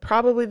is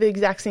probably the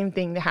exact same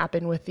thing that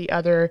happened with the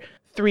other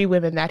 3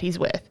 women that he's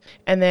with.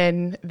 And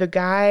then the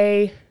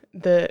guy,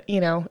 the,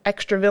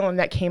 extra villain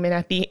that came in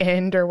at the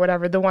end or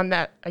whatever, the one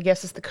that I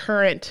guess is the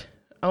current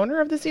owner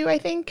of the zoo, I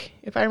think,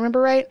 if I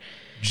remember right.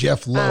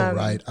 Jeff Lowe,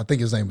 right? I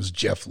think his name was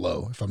Jeff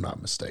Lowe, if I'm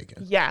not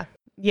mistaken. Yeah.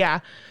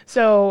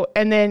 So,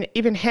 and then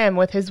even him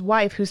with his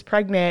wife who's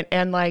pregnant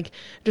and like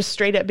just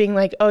straight up being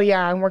like, oh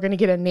yeah, and we're going to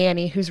get a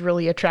nanny who's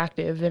really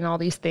attractive and all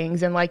these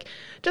things. And like,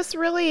 just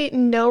really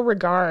no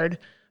regard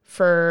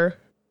for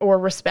or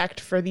respect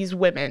for these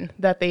women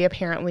that they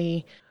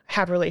apparently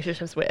have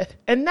relationships with.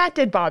 And that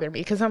did bother me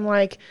because I'm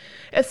like,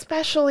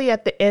 especially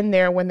at the end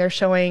there when they're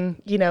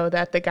showing,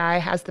 that the guy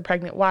has the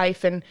pregnant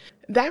wife. And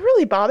that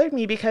really bothered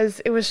me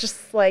because it was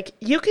just like,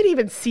 you could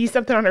even see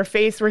something on her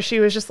face where she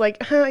was just like,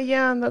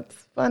 yeah,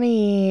 that's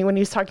funny when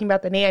he was talking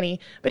about the nanny.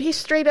 But he's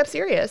straight up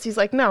serious. He's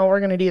like, no, we're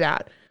going to do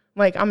that.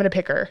 Like, I'm going to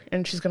pick her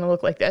and she's going to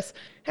look like this.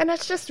 And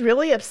that's just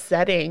really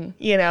upsetting,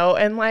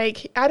 and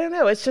like, I don't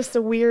know, it's just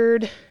a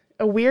weird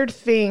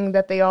thing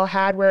that they all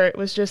had where it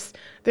was just,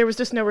 there was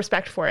just no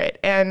respect for it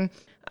and,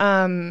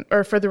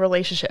 or for the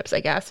relationships, I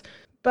guess.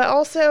 But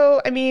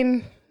also, I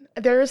mean,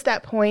 there is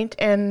that point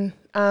and,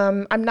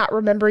 I'm not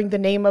remembering the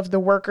name of the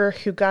worker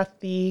who got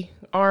the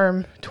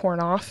arm torn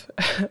off,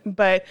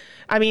 but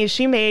I mean,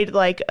 she made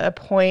like a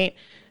point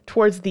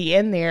towards the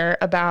end there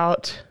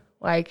about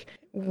like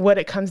what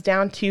it comes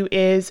down to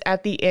is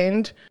at the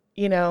end,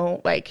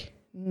 like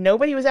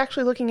nobody was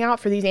actually looking out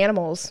for these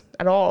animals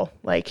at all.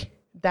 Like,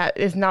 that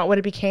is not what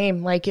it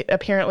became. Like it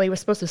apparently was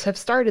supposed to have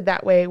started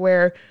that way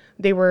where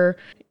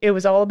it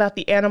was all about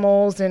the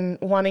animals and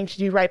wanting to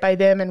do right by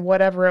them and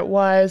whatever it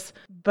was.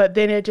 But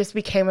then it just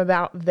became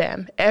about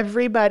them.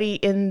 Everybody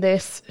in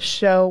this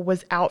show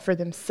was out for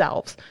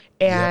themselves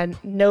and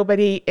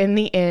nobody in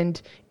the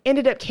end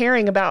ended up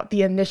caring about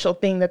the initial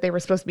thing that they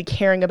were supposed to be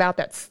caring about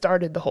that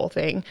started the whole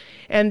thing.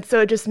 And so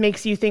it just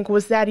makes you think,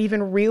 was that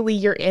even really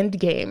your end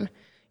game?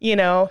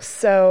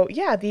 So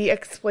yeah, the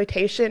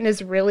exploitation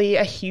is really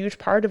a huge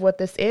part of what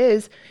this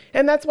is.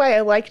 And that's why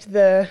I liked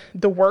the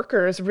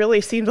workers really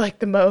seemed like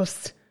the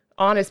most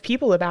honest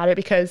people about it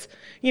because,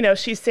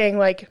 she's saying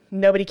like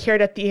nobody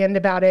cared at the end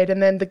about it.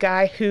 And then the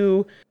guy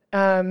who,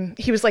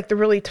 he was like the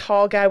really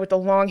tall guy with the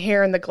long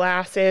hair and the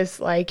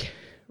glasses, like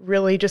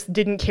really just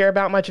didn't care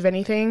about much of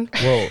anything.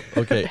 Well,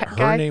 okay.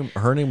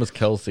 her name was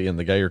Kelsey and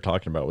the guy you're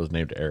talking about was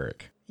named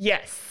Eric.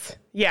 Yes.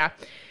 Yeah.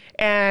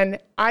 And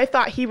I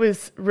thought he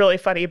was really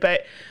funny,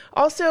 but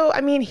also,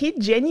 I mean, he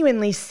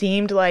genuinely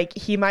seemed like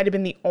he might have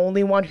been the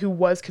only one who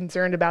was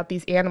concerned about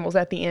these animals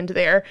at the end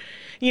there.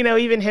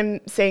 Even him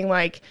saying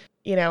like,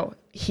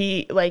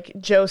 he like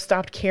Joe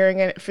stopped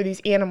caring for these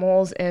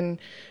animals and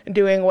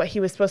doing what he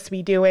was supposed to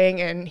be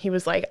doing. And he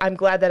was like, I'm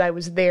glad that I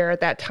was there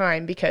at that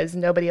time because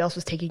nobody else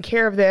was taking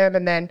care of them.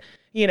 And then,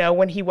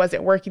 when he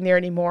wasn't working there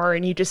anymore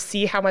and you just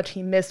see how much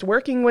he missed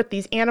working with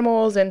these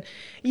animals. And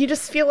you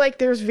just feel like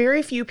there's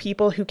very few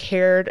people who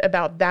cared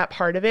about that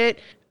part of it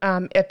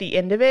at the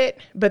end of it.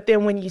 But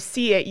then when you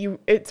see it,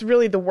 it's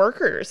really the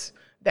workers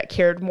that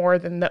cared more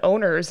than the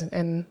owners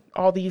and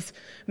all these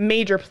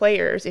major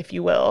players, if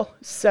you will.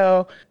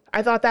 So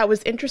I thought that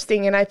was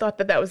interesting. And I thought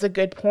that was a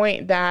good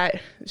point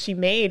that she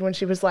made when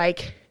she was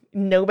like,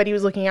 nobody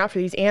was looking out for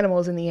these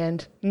animals in the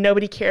end.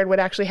 Nobody cared what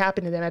actually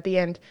happened to them at the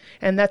end.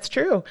 And that's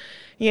true.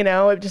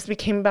 It just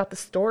became about the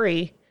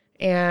story.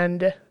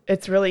 And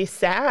it's really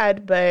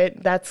sad,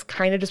 but that's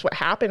kind of just what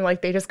happened.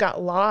 Like they just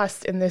got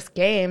lost in this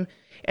game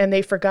and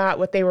they forgot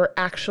what they were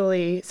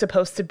actually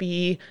supposed to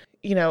be,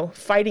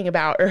 fighting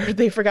about, or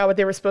they forgot what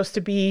they were supposed to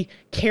be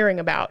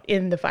caring about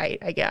in the fight,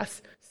 I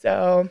guess.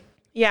 So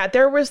yeah,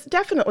 there was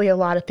definitely a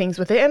lot of things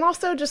with it. And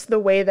also just the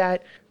way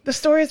that the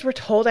stories were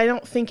told, I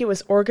don't think it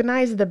was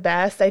organized the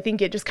best. I think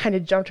it just kind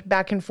of jumped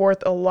back and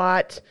forth a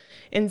lot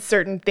in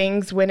certain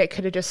things when it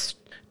could have just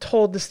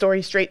told the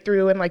story straight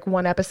through in like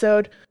one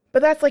episode.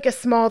 But that's like a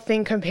small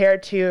thing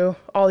compared to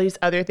all these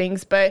other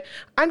things. But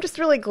I'm just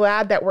really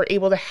glad that we're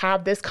able to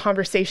have this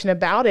conversation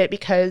about it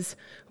because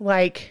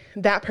like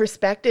that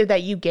perspective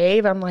that you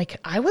gave, I'm like,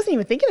 I wasn't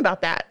even thinking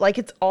about that. Like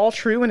it's all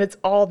true and it's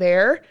all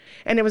there.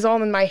 And it was all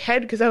in my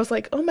head because I was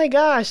like, oh my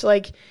gosh,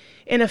 like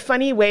in a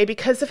funny way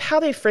because of how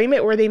they frame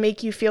it where they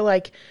make you feel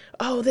like,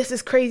 oh, this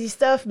is crazy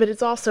stuff, but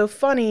it's also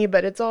funny,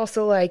 but it's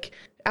also like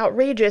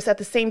outrageous at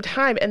the same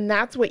time. And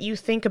that's what you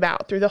think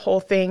about through the whole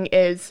thing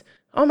is,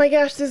 oh my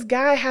gosh, this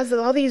guy has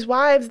all these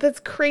wives. That's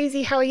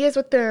crazy how he is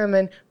with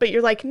them. But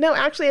you're like, no,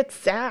 actually it's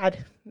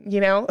sad.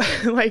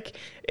 like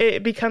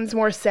it becomes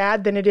more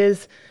sad than it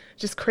is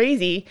just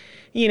crazy,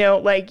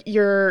 like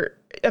you're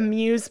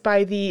amused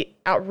by the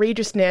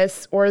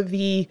outrageousness or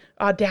the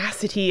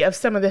audacity of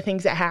some of the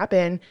things that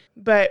happen.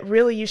 But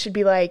really you should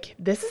be like,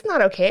 this is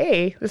not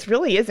okay. This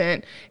really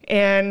isn't.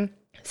 And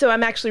so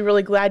I'm actually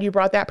really glad you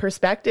brought that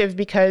perspective,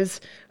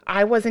 because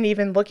I wasn't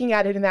even looking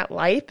at it in that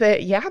light,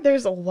 that, yeah,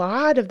 there's a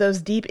lot of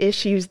those deep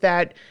issues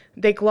that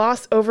they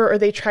gloss over or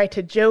they try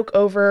to joke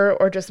over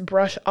or just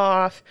brush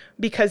off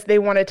because they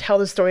want to tell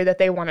the story that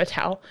they want to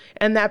tell.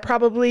 And that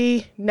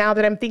probably, now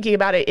that I'm thinking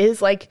about it,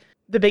 is like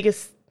the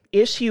biggest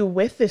issue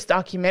with this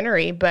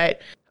documentary.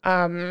 But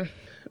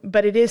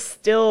it is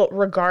still,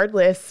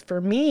 regardless,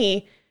 for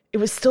me, it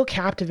was still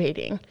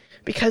captivating,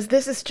 because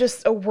this is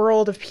just a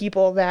world of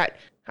people that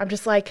I'm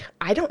just like,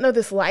 I don't know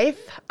this life.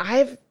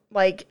 I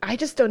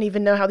just don't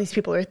even know how these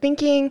people are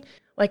thinking,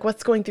 like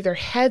what's going through their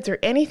heads or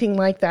anything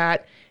like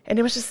that. And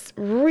it was just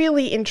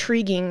really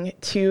intriguing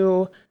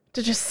to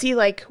just see,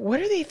 like,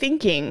 what are they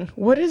thinking?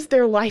 What is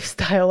their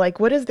lifestyle like?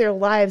 What is their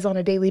lives on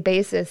a daily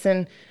basis?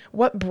 And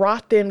what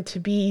brought them to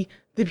be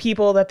the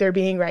people that they're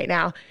being right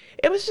now?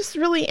 It was just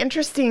really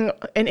interesting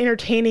and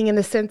entertaining in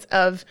the sense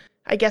of,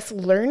 I guess,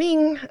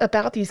 learning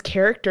about these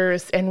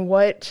characters and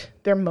what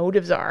their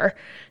motives are.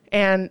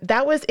 And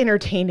that was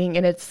entertaining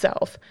in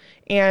itself.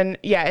 And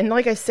yeah, and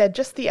like I said,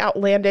 just the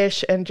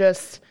outlandish and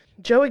just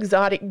Joe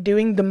Exotic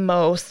doing the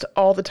most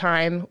all the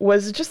time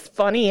was just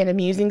funny and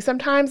amusing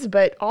sometimes.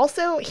 But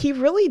also he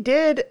really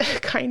did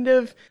kind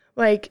of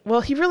like,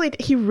 well, he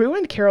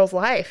ruined Carol's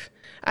life.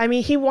 I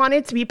mean, he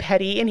wanted to be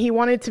petty and he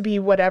wanted to be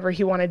whatever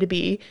he wanted to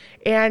be.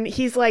 And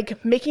he's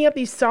like making up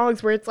these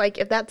songs where it's like,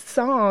 if that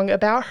song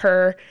about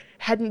her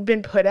hadn't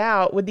been put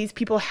out, would these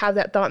people have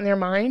that thought in their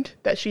mind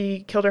that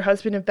she killed her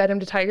husband and fed him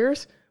to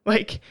tigers?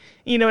 Like,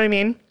 you know what I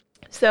mean?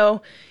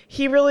 So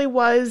he really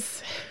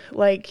was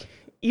like,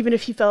 even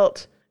if he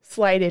felt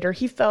slighted or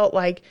he felt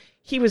like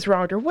he was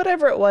wronged or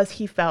whatever it was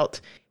he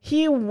felt,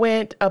 he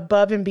went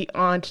above and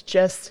beyond to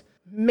just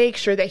make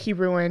sure that he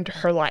ruined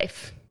her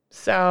life.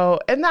 So,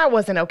 and that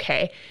wasn't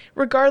okay,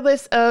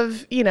 regardless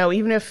of,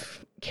 even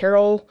if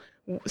Carol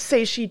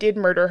say she did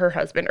murder her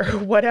husband or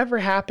whatever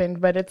happened,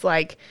 but it's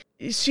like,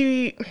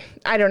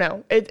 I don't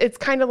know. It's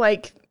kind of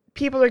like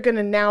people are going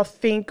to now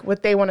think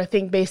what they want to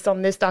think based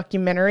on this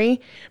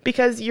documentary,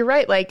 because you're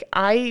right. Like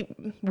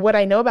what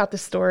I know about the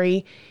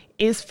story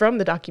is from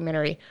the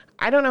documentary.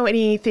 I don't know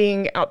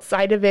anything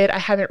outside of it. I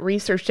haven't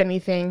researched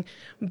anything,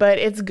 but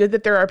it's good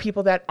that there are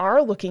people that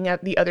are looking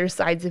at the other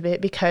sides of it,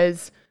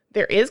 because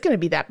there is going to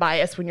be that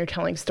bias when you're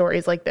telling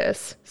stories like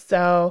this.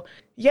 So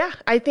yeah,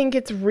 I think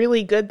it's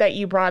really good that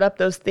you brought up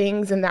those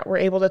things and that we're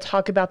able to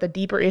talk about the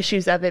deeper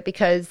issues of it,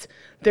 because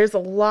there's a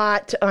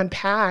lot to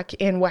unpack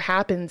in what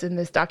happens in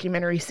this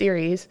documentary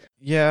series.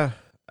 Yeah.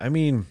 I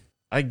mean,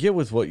 I get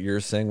with what you're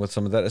saying with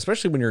some of that,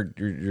 especially when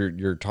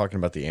you're talking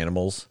about the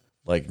animals,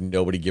 like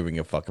nobody giving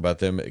a fuck about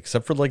them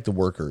except for like the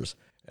workers.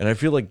 And I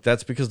feel like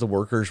that's because the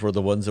workers were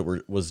the ones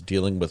that was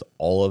dealing with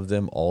all of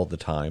them all the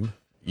time,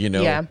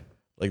 Yeah.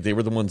 Like they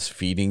were the ones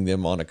feeding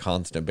them on a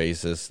constant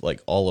basis,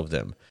 like all of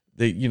them.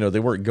 They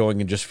weren't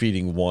going and just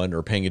feeding one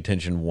or paying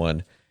attention to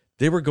one.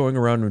 They were going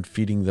around and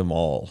feeding them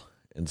all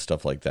and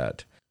stuff like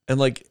that.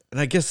 And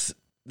I guess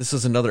this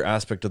is another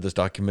aspect of this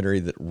documentary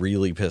that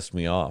really pissed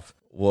me off,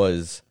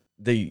 was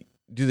they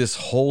do this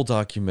whole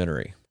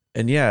documentary.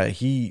 And yeah,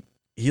 he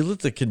let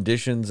the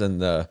conditions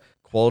and the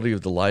quality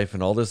of the life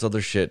and all this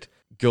other shit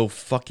go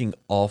fucking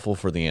awful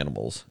for the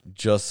animals,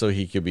 just so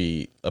he could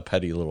be a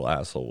petty little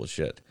asshole with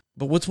shit.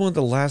 But what's one of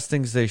the last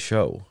things they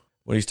show?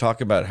 When he's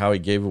talking about how he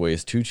gave away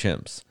his 2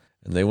 chimps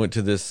and they went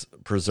to this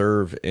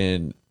preserve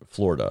in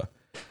Florida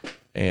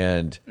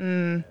and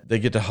they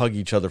get to hug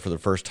each other for the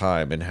first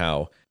time, and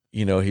how,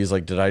 he's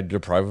like, did I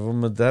deprive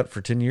him of that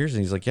for 10 years?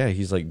 And he's like, yeah.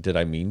 He's like, did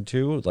I mean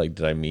to? Like,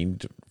 did I mean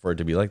for it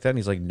to be like that? And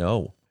he's like,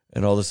 no.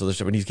 And all this other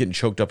stuff. And he's getting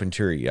choked up and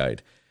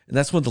teary-eyed. And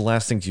that's one of the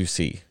last things you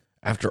see.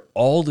 After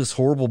all this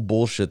horrible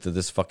bullshit that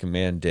this fucking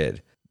man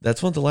did,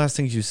 that's one of the last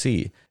things you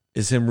see,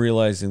 is him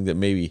realizing that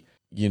maybe,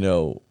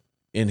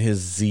 in his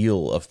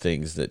zeal of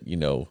things that,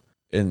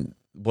 and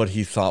what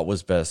he thought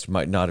was best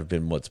might not have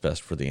been what's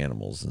best for the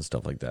animals and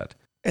stuff like that.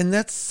 And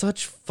that's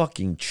such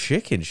fucking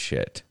chicken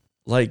shit.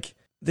 Like,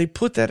 they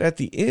put that at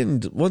the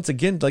end, once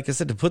again, like I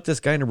said, to put this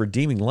guy in a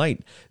redeeming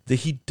light that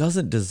he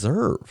doesn't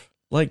deserve.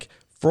 Like,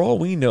 for all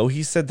we know,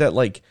 he said that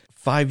like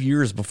 5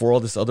 years before all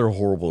this other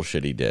horrible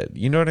shit he did.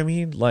 You know what I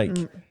mean? Like,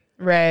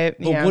 right.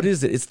 But yeah. What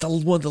is it? It's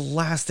one of the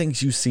last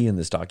things you see in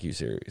this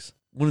docuseries.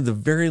 One of the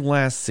very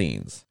last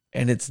scenes.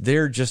 And it's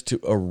there just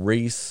to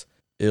erase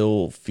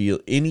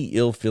any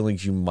ill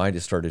feelings you might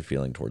have started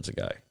feeling towards a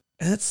guy.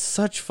 And that's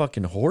such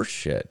fucking horse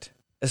shit.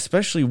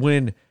 Especially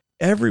when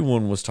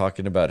everyone was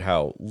talking about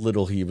how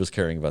little he was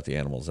caring about the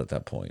animals at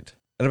that point.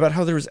 And about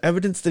how there was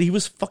evidence that he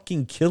was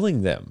fucking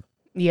killing them.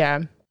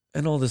 Yeah.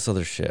 And all this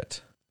other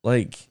shit.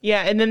 Like,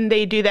 yeah, and then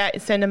they do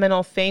that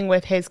sentimental thing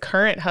with his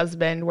current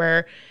husband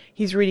where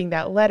he's reading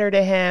that letter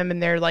to him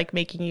and they're like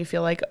making you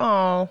feel like,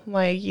 oh,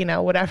 like,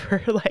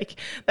 whatever, like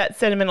that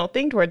sentimental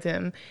thing towards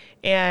him.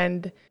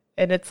 And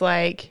And it's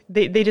like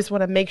they just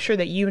want to make sure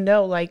that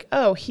like,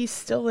 oh, he's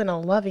still in a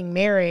loving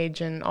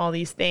marriage and all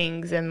these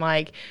things. And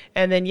like,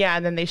 and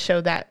then they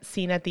show that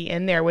scene at the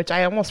end there, which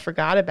I almost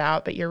forgot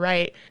about, but you're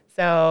right.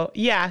 So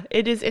yeah,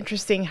 it is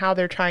interesting how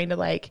they're trying to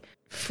like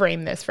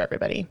frame this for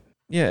everybody.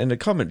 Yeah, and a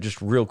comment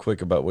just real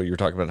quick about what you were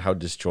talking about, how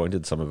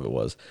disjointed some of it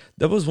was.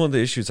 That was one of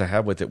the issues I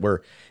had with it,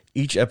 where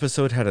each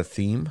episode had a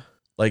theme,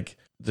 like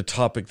the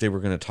topic they were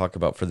going to talk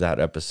about for that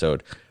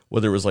episode.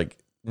 Whether it was like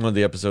one of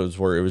the episodes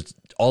where it was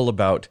all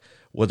about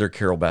whether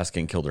Carol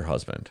Baskin killed her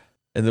husband.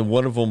 And then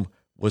one of them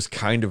was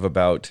kind of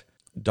about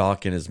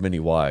Doc and his many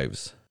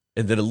wives.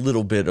 And then a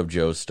little bit of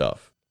Joe's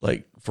stuff,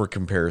 like for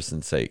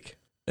comparison's sake.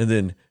 And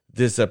then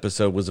this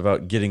episode was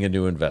about getting a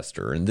new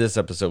investor. And this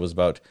episode was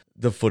about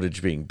the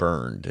footage being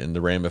burned and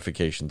the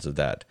ramifications of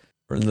that.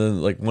 And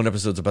then like one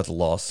episode's about the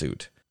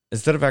lawsuit.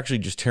 Instead of actually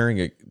just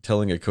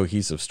telling a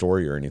cohesive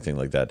story or anything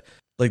like that,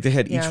 like they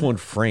had each one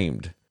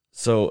framed.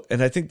 So,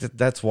 and I think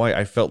that's why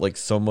I felt like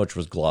so much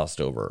was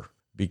glossed over,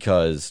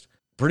 because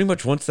pretty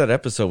much once that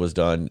episode was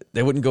done,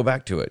 they wouldn't go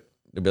back to it.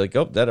 They'd be like,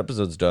 oh, that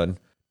episode's done.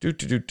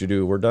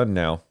 We're done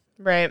now.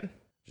 Right.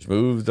 Just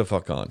move the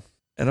fuck on.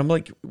 And I'm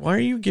like, why are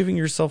you giving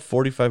yourself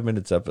 45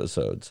 minutes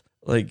episodes?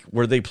 Like,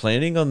 were they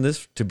planning on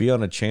this to be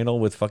on a channel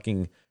with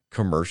fucking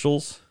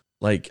commercials?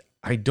 Like,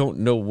 I don't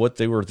know what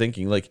they were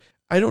thinking. Like,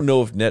 I don't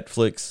know if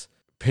Netflix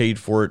paid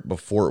for it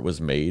before it was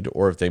made,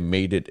 or if they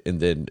made it and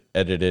then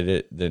edited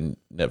it, then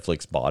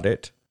Netflix bought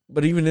it.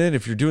 But even then,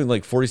 if you're doing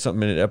like 40-something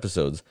minute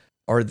episodes,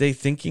 are they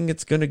thinking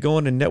it's going to go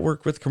on a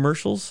network with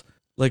commercials?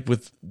 Like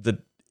with the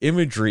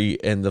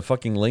imagery and the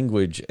fucking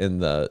language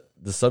and the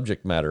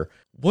subject matter,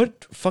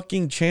 what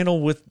fucking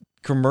channel with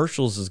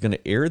commercials is going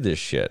to air this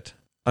shit?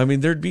 I mean,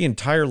 there'd be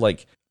entire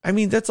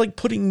that's like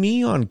putting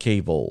me on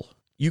cable.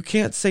 You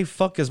can't say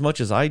fuck as much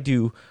as I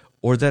do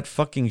or that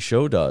fucking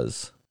show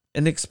does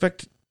and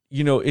expect,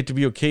 it to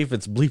be okay if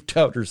it's bleeped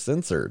out or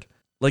censored.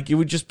 Like, it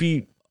would just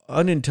be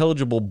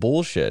unintelligible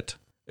bullshit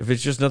if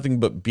it's just nothing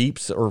but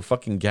beeps or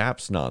fucking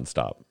gaps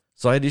nonstop.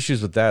 So I had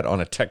issues with that on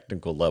a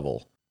technical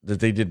level, that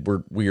they did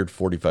weird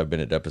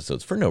 45-minute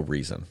episodes for no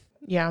reason.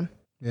 Yeah.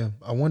 Yeah.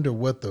 I wonder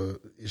what the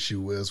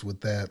issue is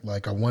with that.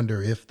 Like, I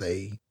wonder if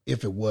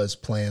it was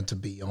planned to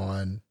be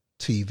on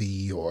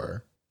TV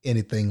or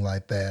anything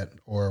like that,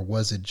 or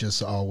was it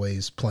just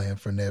always planned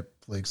for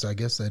Netflix? I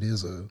guess that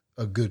is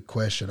a good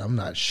question. I'm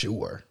not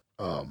sure.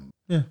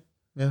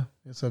 Yeah.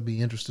 Guess I'd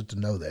be interested to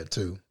know that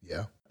too.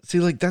 Yeah. See,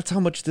 like, that's how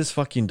much this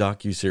fucking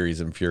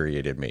docuseries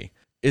infuriated me,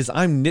 is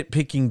I'm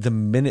nitpicking the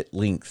minute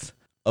length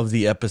of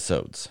the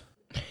episodes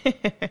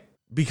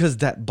because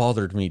that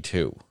bothered me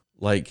too.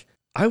 Like,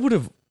 I would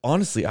have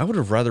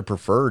rather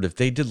preferred if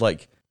they did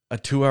like a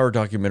 2-hour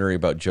documentary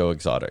about Joe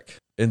Exotic.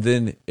 And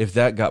then if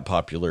that got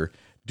popular,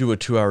 do a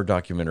 2-hour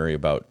documentary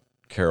about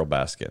Carol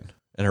Baskin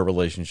and her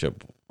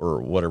relationship,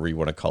 or whatever you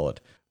want to call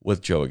it,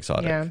 with Joe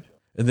Exotic. Yeah.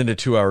 And then a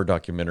 2-hour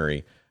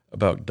documentary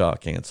about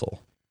Doc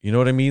Ansel. You know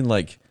what I mean?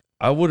 Like,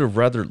 I would have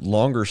rather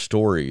longer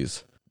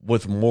stories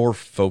with more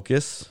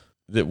focus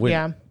that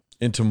went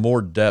into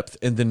more depth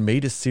and then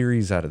made a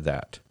series out of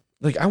that.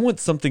 Like, I want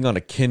something on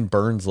a Ken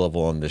Burns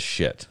level on this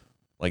shit.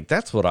 Like,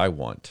 that's what I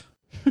want.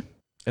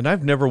 And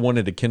I've never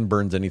wanted a Ken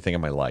Burns anything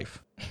in my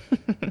life.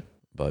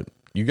 But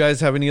you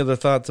guys have any other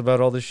thoughts about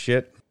all this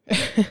shit?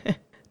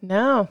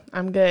 No,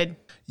 I'm good.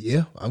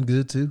 Yeah, I'm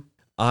good too.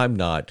 I'm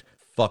not.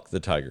 Fuck the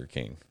Tiger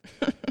King.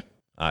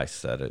 I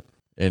said it.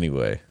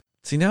 Anyway.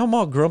 See, now I'm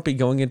all grumpy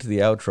going into the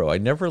outro. I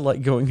never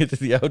like going into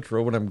the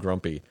outro when I'm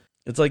grumpy.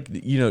 It's like,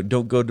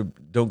 don't go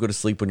to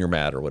sleep when you're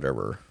mad or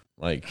whatever.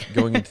 Like,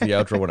 going into the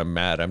outro when I'm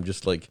mad, I'm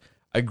just like,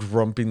 I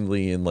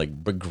grumpingly and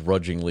like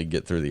begrudgingly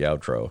get through the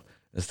outro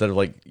instead of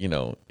like,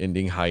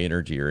 ending high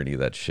energy or any of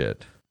that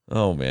shit.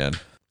 Oh man.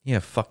 Yeah,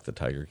 fuck the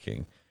Tiger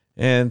King.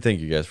 And thank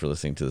you guys for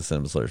listening to the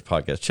Cinema Slayers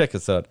podcast. Check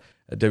us out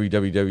at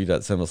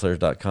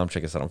www.cinemaslayers.com.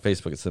 Check us out on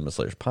Facebook at Cinema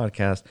Slayers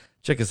Podcast.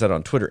 Check us out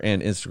on Twitter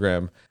and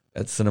Instagram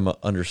at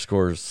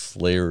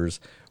cinema_slayers.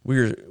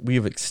 We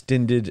have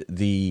extended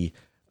the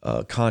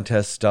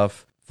contest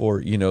stuff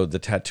for, the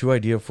tattoo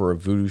idea for a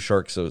voodoo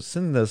shark. So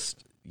send us,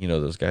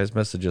 those guys,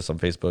 message us on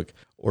Facebook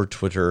or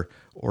Twitter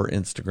or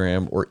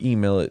Instagram, or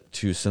email it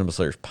to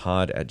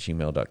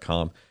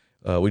cinemaslayerspod@gmail.com.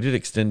 We did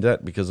extend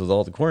that because with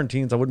all the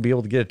quarantines, I wouldn't be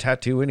able to get a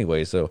tattoo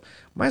anyway. So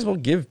might as well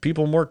give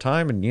people more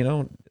time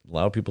and,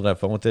 allow people to have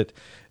fun with it.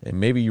 And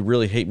maybe you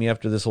really hate me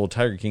after this whole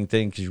Tiger King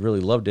thing because you really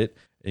loved it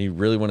and you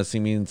really want to see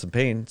me in some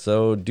pain.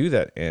 So do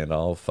that. And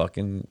I'll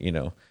fucking,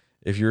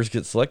 if yours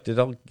gets selected,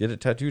 I'll get it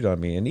tattooed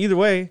on me. And either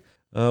way,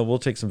 we'll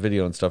take some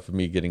video and stuff of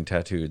me getting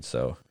tattooed.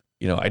 So,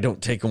 I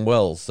don't take them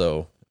well.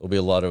 So it'll be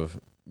a lot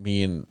of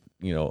me and,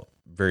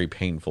 very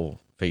painful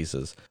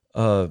faces.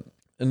 And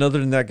other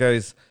than that,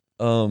 guys,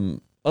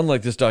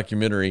 unlike this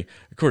documentary,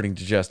 according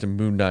to Justin,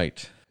 Moon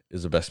Knight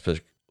is the best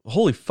picture.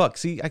 Holy fuck.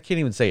 See, I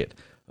can't even say it.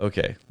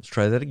 Okay, let's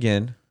try that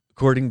again.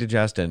 According to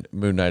Justin,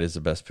 Moon Knight is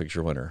the best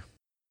picture winner.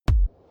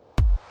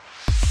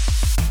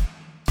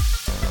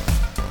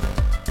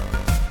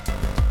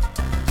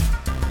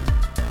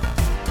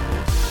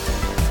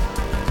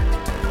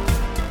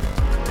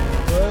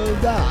 Well,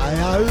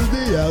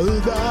 the other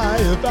die.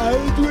 If I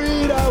was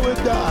green, I would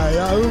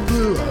die. I was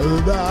blue, I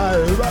would die.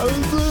 If I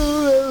was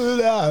blue, I would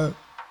die.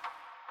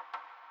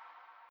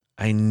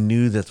 I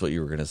knew that's what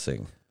you were going to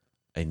sing.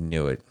 I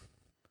knew it.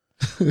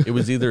 It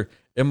was either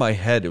in my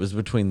head, it was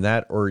between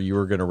that or you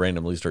were going to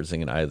randomly start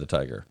singing Eye of the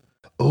Tiger.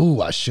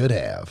 Oh, I should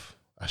have.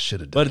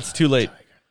 Done But it's too late. Tiger.